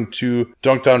subscribing to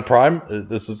Dunked On Prime.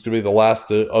 This is going to be the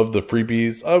last of the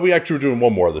freebies. We actually were doing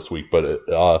one more this week, but it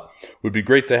would be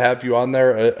great to have you on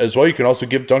there as well. You can also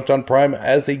give Dunked On Prime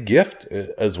as a gift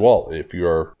as well if you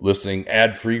are listening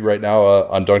ad-free right now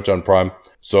on Dunked On Prime.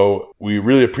 So we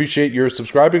really appreciate your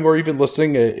subscribing or even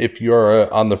listening if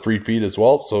you're on the free feed as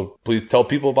well. So please tell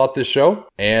people about this show,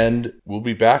 and we'll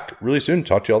be back really soon.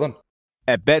 Talk to y'all then.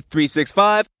 At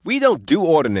Bet365, we don't do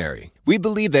ordinary. We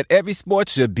believe that every sport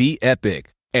should be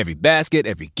epic. Every basket,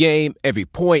 every game, every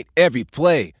point, every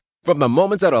play. From the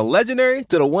moments that are legendary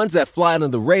to the ones that fly under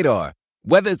the radar.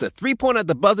 Whether it's a three-pointer at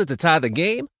the buzzer to tie the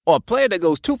game or a player that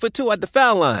goes 2 for 2 at the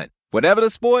foul line. Whatever the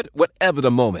sport, whatever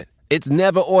the moment. It's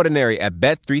never ordinary at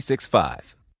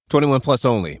Bet365. 21 plus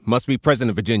only. Must be present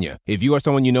in Virginia. If you or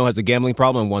someone you know has a gambling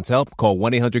problem and wants help, call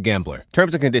 1-800-GAMBLER.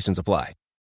 Terms and conditions apply.